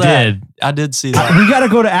saw I that. did. I did see that. We got to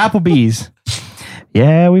go to Applebee's.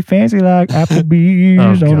 Yeah, we fancy like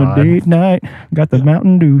Applebee's Oh, on God. a date night. Got the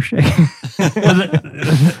Mountain Dew shake.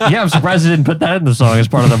 Yeah, I'm surprised they didn't put that in the song as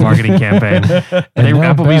part of the marketing campaign. And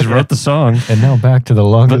now Applebee's back- wrote the song. And now back to the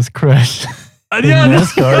longest crash in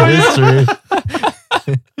NASCAR history.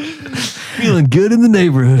 Feeling good in the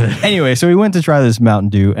neighborhood. Anyway, so we went to try this Mountain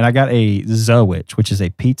Dew, and I got a Zawitch, which is a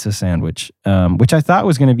pizza sandwich, which I thought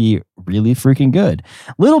was going to be really freaking good.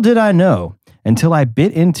 Little did I know until I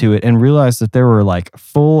bit into it and realized that there were like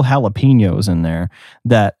full jalapenos in there.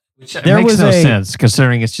 That Which There makes was no a- sense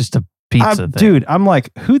considering it's just a pizza thing. dude, I'm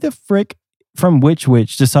like, who the frick from Witch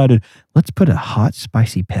Witch decided let's put a hot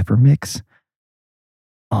spicy pepper mix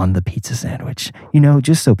on the pizza sandwich,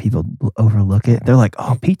 just so people overlook it. They're like,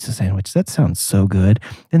 oh, pizza sandwich, that sounds so good.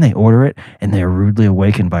 Then they order it and they're rudely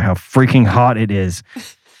awakened by how freaking hot it is.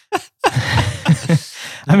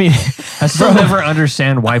 I mean, I still bro, never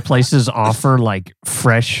understand why places offer like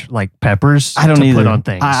fresh like peppers I don't to either. put on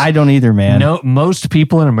things. I don't either, man. No, most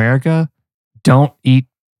people in America don't eat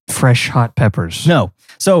fresh hot peppers. No.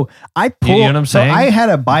 So I pulled. know what I'm saying? So I had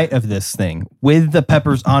a bite of this thing with the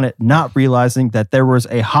peppers on it, not realizing that there was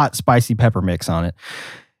a hot spicy pepper mix on it.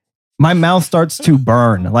 My mouth starts to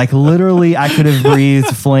burn. Like literally, I could have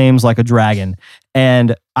breathed flames like a dragon.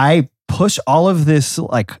 And I push all of this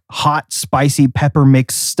like hot spicy pepper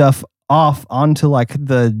mix stuff off onto like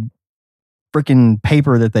the freaking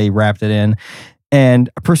paper that they wrapped it in, and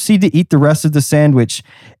proceed to eat the rest of the sandwich.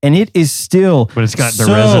 And it is still But it's got the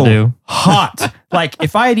so residue. hot. Like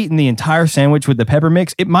if I had eaten the entire sandwich with the pepper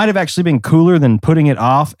mix, it might have actually been cooler than putting it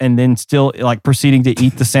off and then still like proceeding to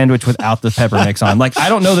eat the sandwich without the pepper mix on. Like I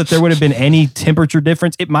don't know that there would have been any temperature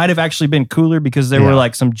difference. It might have actually been cooler because there were Yeah.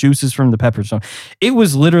 like some juices from the pepper. So it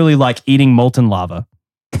was literally like eating molten lava.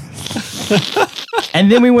 And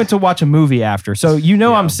then we went to watch a movie after. So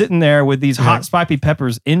I'm sitting there with these hot spicy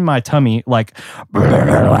peppers in my tummy, like,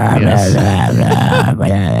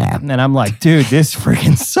 and I'm like, dude, this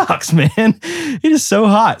freaking sucks, man. It is so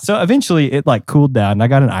hot. So eventually it like cooled down and I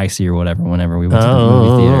got an icy or whatever whenever we went to the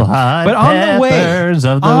movie theater. hot But on the way- peppers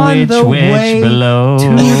of the on witch, the witch way below. To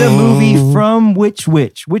the movie from Witch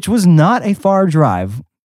Witch, which was not a far drive.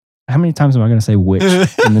 How many times am I going to say witch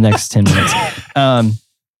in the next 10 minutes?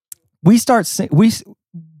 We start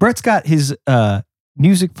Brett's got his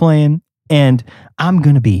music playing and I'm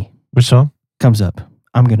Gonna Be Which song? comes up.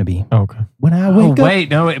 I'm Gonna Be Oh, okay. when I Oh, wake up. wait,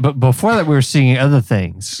 no, wait, but before that, we were singing other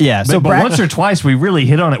things. Yeah, so but Brad- once or twice, we really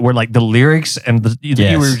hit on it where like the lyrics and you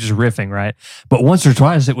Yes. were just riffing, right? But once or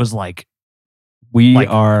twice, it was like We like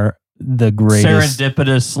are the greatest.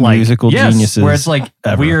 serendipitous, like musical geniuses where it's like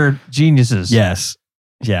ever. weird geniuses. Yes.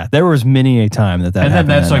 Yeah. There was many a time that and then happened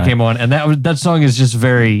that song night. came on, and that song is just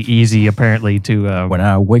very easy, apparently, to When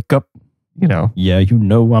I wake up, yeah,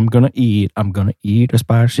 I'm gonna eat. I'm gonna eat a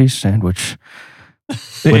spicy sandwich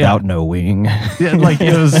without knowing. Yeah, like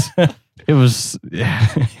it was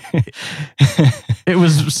it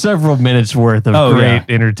was several minutes worth of Oh, great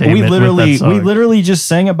entertainment. we with literally that song. we just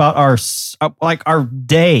sang about our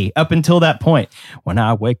day up until that point. When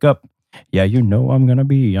I wake up, I'm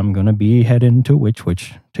gonna be heading to Witch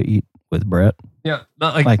Witch to eat with Brett. yeah,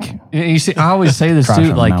 not like, Like you see, I always say this crush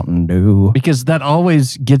too, on like Mountain Dew. because that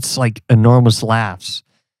always gets like enormous laughs.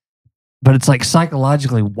 But it's like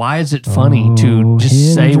psychologically, why is it funny to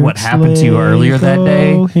just say what happened to you earlier that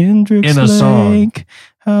day in a song? Lake,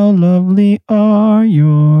 how lovely are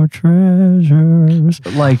your treasures.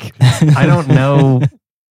 Like, I don't know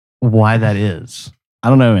why that is, I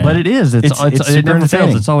don't know, man. but it is. It's It's it super never fails.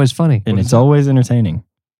 entertaining. It's always funny, and it's always entertaining.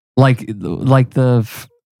 like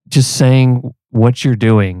just saying what you're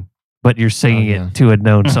doing, but you're singing yeah. it to a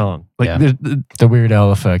known song. Like, Yeah. The Weird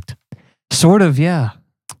Al effect. sort of, yeah.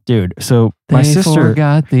 Dude, so They my sister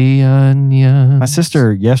forgot the onion. My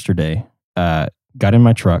sister yesterday got in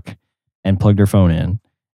my truck and plugged her phone in,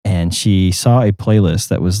 and she saw a playlist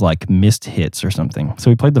that was like missed hits or something. So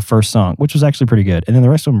we played the first song, which was actually pretty good, and then the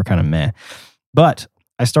rest of them were kind of meh. But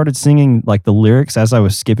I started singing like the lyrics as I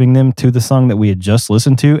was skipping them to the song that we had just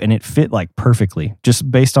listened to, and it fit like perfectly, just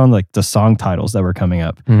based on like the song titles that were coming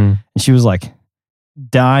up. Mhm. And she was like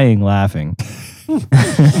dying laughing.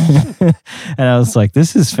 And I was like,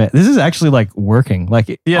 this is actually like working.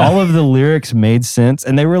 Like Yeah. all of the lyrics made sense,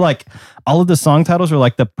 and they were like all of the song titles were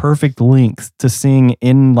like the perfect length to sing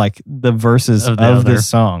in like the verses Of of, the other. this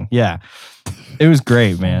song. Yeah, it was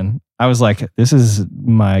great, man. I was like, this is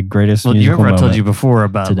my greatest Well, you musical remember I told moment. you before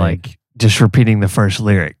about today. like just repeating the first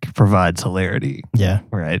lyric provides hilarity, Yeah,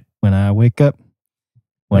 right? when I wake up,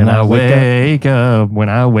 When I wake up, when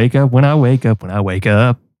I wake up, when I wake up, when I wake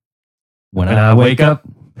up, when when I wake up.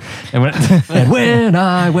 And when, and when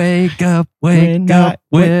I wake up, When I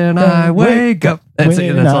when I wake up. That's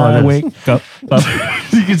it. That's all it is. Wake up,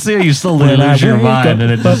 You can see how you slowly when I lose your wake mind up,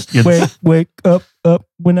 and it just gets. wake up,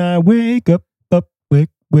 when I wake up, wake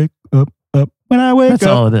up, when I wake That's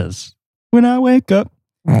up, all it is. when I wake up,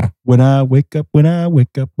 when I wake up, when I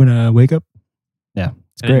wake up, when I wake up. Yeah,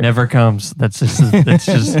 it's And it great. never comes. That's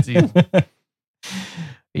just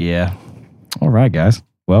Yeah. All right, guys.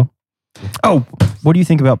 Well, what do you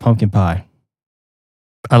think about pumpkin pie?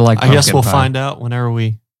 I like. I guess pumpkin we'll pie. find out whenever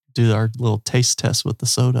we do our little taste test with the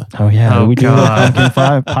soda. Oh yeah, Oh, we do a God.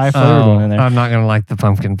 pumpkin pie flavored one in there. I'm not gonna like the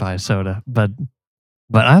pumpkin pie soda, but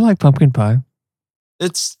I like pumpkin pie.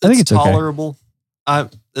 It's I think it's okay. tolerable.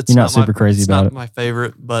 It's You're not super crazy it's about not it. my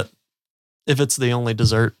favorite, but if it's the only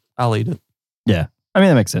dessert, I'll eat it. I mean,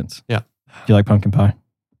 that makes sense. Yeah. Do you like pumpkin pie?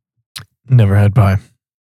 Never had pie.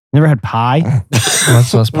 Never had pie?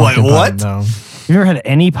 That's less Wait, pumpkin pie. what? No. You've never had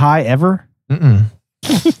any pie ever? Mm-mm.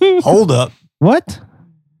 Hold up. What?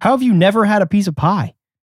 How have you never had a piece of pie?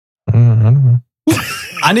 I don't know.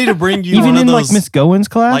 I need to bring you Even one in of like those, Miss Goins like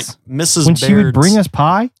class? Mrs. when she would bring Baird's- us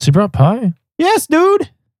pie? She brought pie? Yes, dude.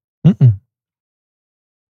 Mm-mm.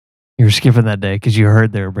 You were skipping that day because you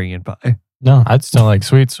heard they were bringing pie. No, I just don't like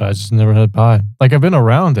sweets, so I just never had pie. Like, I've been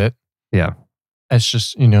around it. Yeah. It's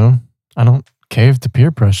just, I don't cave to peer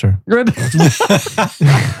pressure.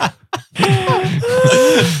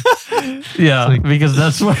 Yeah, like- because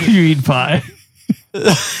that's why you eat pie.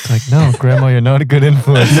 It's like, no, Grandma, you're not a good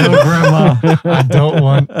influence. No, Grandma. I don't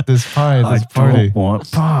want this pie at this party. don't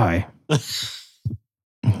want pie.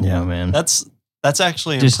 Yeah, man. That's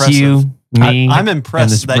actually Just impressive. you, me, I'm and impressed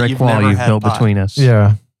this that brick you've wall never you've had built pie. between us.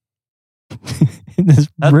 Yeah. This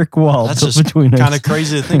That- brick wall That's built just between us. kind of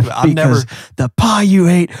crazy to think about. Because the pie you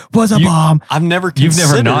ate was a You- bomb. I've never You've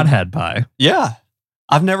never considered- not had pie. Yeah,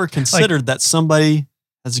 I've never considered that somebody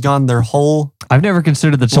has gone their whole. I've never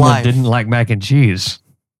considered that someone Life. didn't like mac and cheese.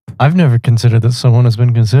 I've never considered that someone has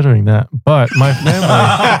been considering that. But my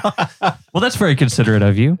family, Well, that's very considerate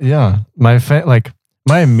of you. yeah, my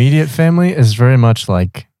immediate family is very much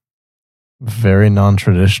like very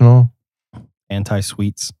non-traditional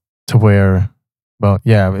Anti-sweets. to where, well,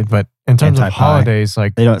 yeah, but in terms of Anti-pie. holidays,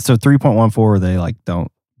 like, They don't. So 3.14 they like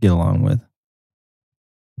don't get along with.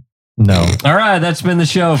 no. All right, that's been the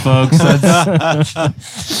show, folks.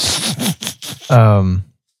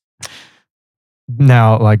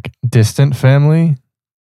 Now, like distant family,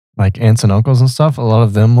 like aunts and uncles and stuff, a lot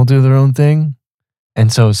of them will do their own thing.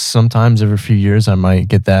 And so sometimes every few years I might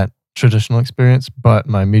get that traditional experience, but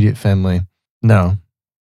my immediate family, no.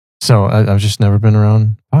 So I've just never been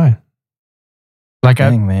around pie. Like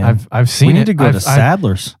Dang, man. I've seen we need it. to go to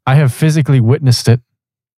Sadler's. I have physically witnessed it.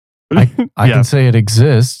 I Yeah. can say it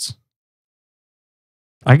exists.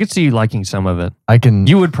 I could see you liking some of it. I can.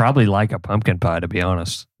 You would probably like a pumpkin pie, to be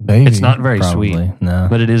honest. maybe. It's not very sweet, Probably. No,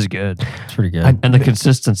 but it is good. it's pretty good. I- And the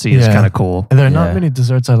consistency is Yeah. kind of cool. And there are not Yeah. many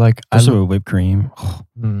desserts I like. Also with whipped cream.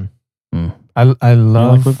 Mm. Mm. I You don't like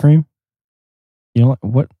love whipped cream? You don't like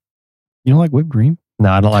what? You don't like whipped cream?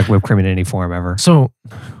 No, I don't like whipped cream in any form ever. So,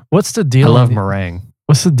 what's the I deal? love on the, meringue.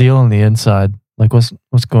 what's the deal on the inside? Like, what's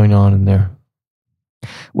going on in there?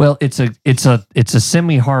 Well, it's a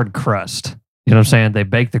semi-hard crust. You know what I'm saying? They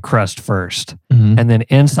bake the crust first, Mm-hmm. and then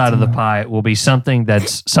inside of the pie will be something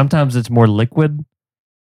that's sometimes it's more liquid,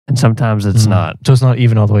 and sometimes it's not. So it's not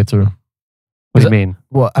even all the way through. What Is do you mean?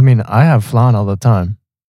 Well, I mean, I have flan all the time.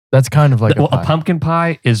 That's kind of like Well, a pie. a pumpkin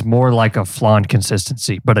pie is more like a flan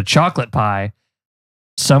consistency, but a chocolate pie,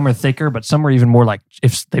 some are thicker, but some are even more like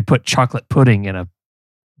if they put chocolate pudding in a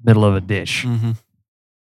middle of a dish, Mhm.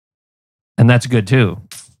 and that's good too.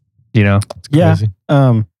 You know, Yeah. Crazy.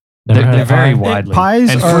 Never Never they're had very pie. widely. pies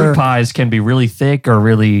and are- fruit pies can be really thick or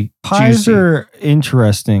really Pies juicy. are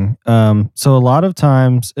interesting. So a lot of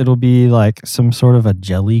times it'll be like some sort of a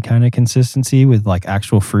jelly kind of consistency with like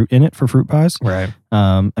actual fruit in it for fruit pies. Right.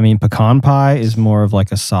 I mean, pecan pie is more of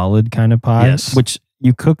like a solid kind of pie, Yes. which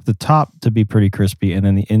you cook the top to be pretty crispy, and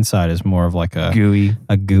then the inside is more of like a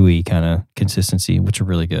gooey kind of consistency, which are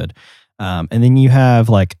really good. And then you have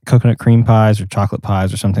like coconut cream pies or chocolate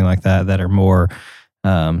pies or something like that are more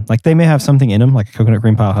like they may have something in them. Like a coconut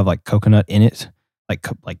cream pie will have like coconut in it, like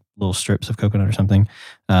little strips of coconut or something.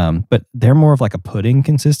 But they're more of like a pudding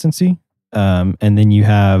consistency. And then you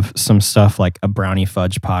have some stuff like a brownie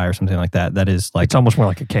fudge pie or something like that. That is like It's almost more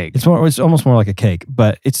like a cake. it's almost more like a cake,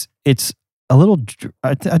 but it's a little.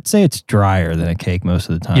 I'd say it's drier than a cake most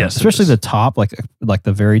of the time. Yes, it especially is. the top, like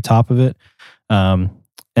the very top of it.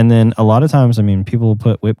 And then a lot of times, I mean, people will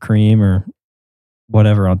put whipped cream or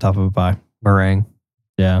whatever on top of a pie. Meringue.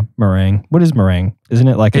 Yeah, meringue. What is meringue? Isn't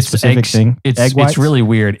it like a specific eggs. thing? Egg whites? It's really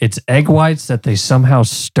weird. It's egg whites that they somehow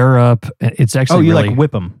stir up. It's actually Oh, you really, like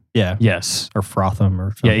whip them? Yeah, yes. or froth them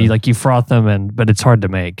or Yeah, something. you froth them, but it's hard to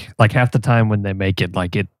make. Like half the time when they make it,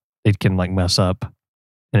 like it can like mess up,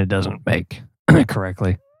 and it doesn't make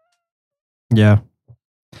correctly. Yeah.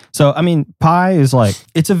 So, I mean, pie is like,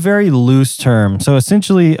 it's a very loose term. So,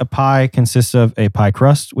 essentially, a pie consists of a pie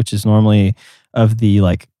crust, which is normally of the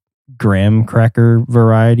like graham cracker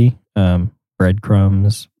variety,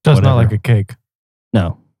 breadcrumbs. So it's not whatever. like a cake.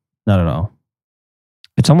 No, not at all.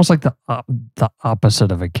 It's almost like the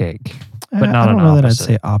opposite of a cake, but I not don't an know that I'd opposite.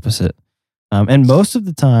 say opposite. And most of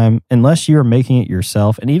the time, unless you're making it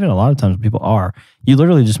yourself, and even a lot of times people are, you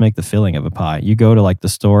literally just make the filling of a pie. You go to like the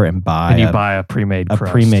store and buy And you buy a pre-made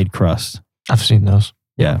crust. pre-made crust. I've seen those.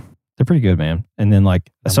 Yeah, they're pretty good, man. And then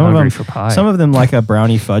like I'm some of hungry them, for pie. some of them like a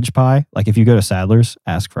brownie fudge pie. Like if you go to Sadler's,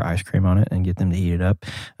 ask for ice cream on it and get them to heat it up.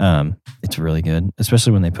 It's really good,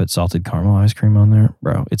 especially when they put salted caramel ice cream on there,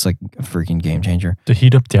 bro. It's like a freaking game changer. To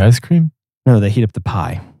heat up the ice cream? No, they heat up the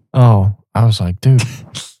pie. Oh, I was like, dude,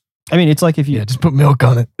 I mean, it's like if you yeah, just put milk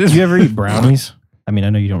on it. you ever eat brownies. I mean, I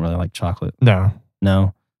know you don't really like chocolate. No.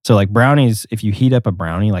 No. So like brownies, if you heat up a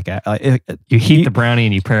brownie, like you heat the brownie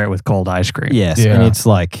and you pair it with cold ice cream. yes, Yeah. and it's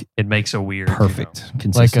like It makes a weird perfect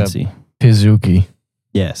consistency. Pizuki.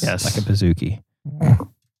 Yes, Yes. like a Pizookie.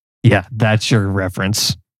 Yeah, that's your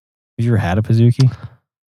reference. Have you ever had a Pizookie?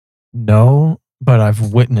 No, but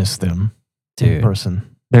I've witnessed them in Dude, person.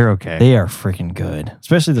 They're okay. they are freaking good,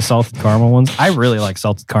 especially the salted caramel ones. I really like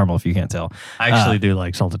salted caramel. If you can't tell, I actually do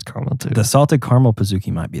like salted caramel too. the salted caramel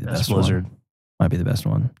Pizookie might be the That's best Blizzard. one. Might be the best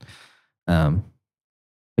one.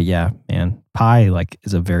 But yeah, man, pie like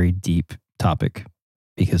is a very deep topic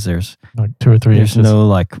because there's Like 2 or 3 there's inches. no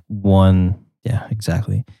like one. Yeah,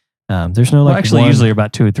 exactly. There's no Well, like actually, one, usually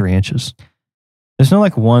about 2 or 3 inches. there's no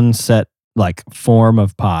like one set like form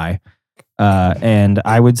of pie. And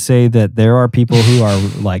I would say that there are people who are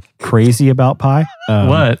like crazy about pie.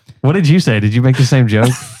 What? What did you say? Did you make the same joke?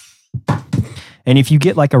 And if you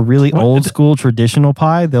get like a really What? old school traditional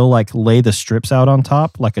pie, they'll like lay the strips out on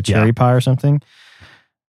top, like a cherry pie or something,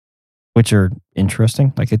 which are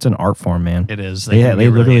interesting. Like it's an art form, man. It is. They can be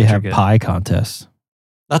really literally have intricate. pie contests.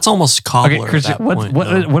 That's almost cobbler. Okay, Christian, at that point,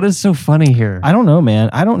 though. what is so funny here? I don't know, man.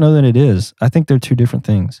 I don't know that it is. I think they're two different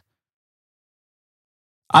things.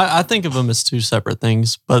 I think of them as two separate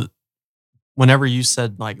things, but whenever you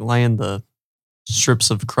said like laying the strips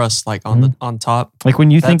of crust like on the on top, Like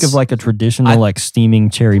when you think of That's- like a traditional like steaming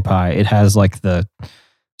cherry pie, it has like the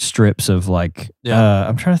strips of like Yeah.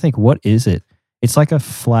 I'm trying to think, what is it? It's like a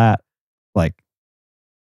flat like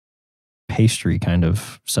pastry kind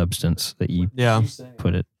of substance that you yeah,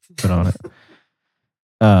 put on it.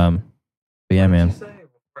 But yeah, man,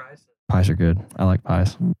 pies are good. I like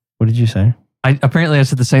pies. What did you say? Apparently I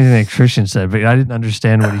said the same thing that Christian said, but I didn't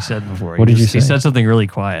understand what he said before. What did you He say? said something really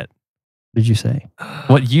quiet. What did you say?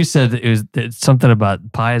 What you said is that something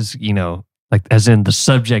about pies, you know, like as in the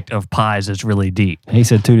subject of pies is really deep. He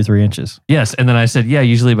said 2 to 3 inches. Yes, and then I said, yeah,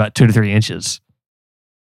 usually about 2 to 3 inches.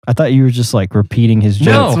 I thought you were just like repeating his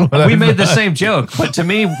joke. No, what I we made the thought. same joke, but to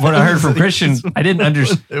me, what I heard from Christian, I didn't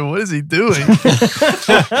understand. What is he doing?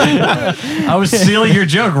 I was stealing your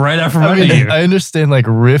joke right out from I under mean, you. I understand like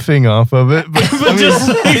riffing off of it, but I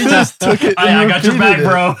mean, he just took it. I and got your back, repeated it.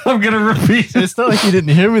 bro. I'm gonna repeat it. It's not like you didn't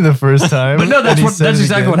hear me the first time. But no, and that's he what said that's it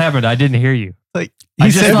exactly again. what happened. I didn't hear you. Like I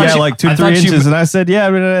he just said, thought Yeah, you- like 2 I 3 thought you- inches, and I said yeah,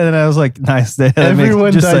 and I was like, nice. That makes-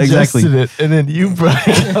 everyone just digested exactly. it, and then you brought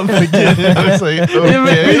it up again. And I was like, It made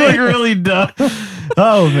me okay, look really dumb.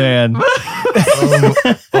 Oh man,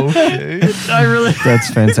 okay. I really. that's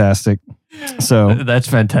fantastic. So That's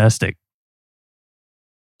fantastic.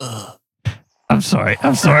 Ugh. I'm sorry.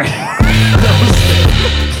 I'm sorry.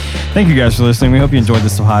 Thank you guys for listening. We hope you enjoyed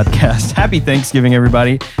this podcast. Happy Thanksgiving,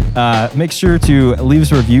 everybody. Make sure to leave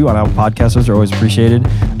us a review on our podcasters. Are always appreciated.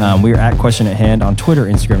 We are at Question at Hand on Twitter,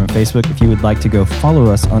 Instagram, and Facebook. If you would like to go follow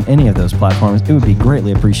us on any of those platforms, it would be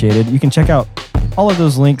greatly appreciated. You can check out all of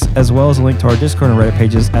those links as well as a link to our Discord and Reddit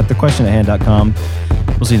pages at thequestionathand.com.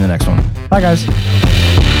 We'll see you in the next one. Bye, guys.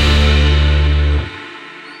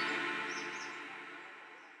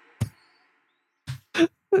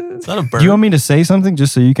 Is that a bird? Do you want me to say something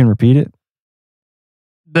just so you can repeat it?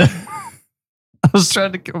 I was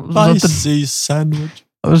trying to come up with something. Spicy sandwich.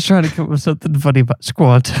 I was trying to come up with something funny about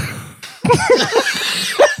Squanto.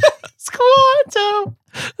 Squanto.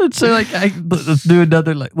 And so, let's do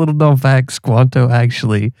another little known fact. Squanto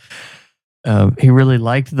actually, he really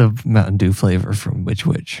liked the Mountain Dew flavor from Which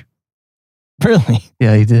Witch. Really?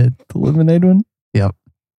 Yeah, he did. The lemonade one? Yep.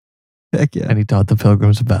 Heck yeah. And he taught the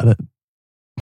pilgrims about it.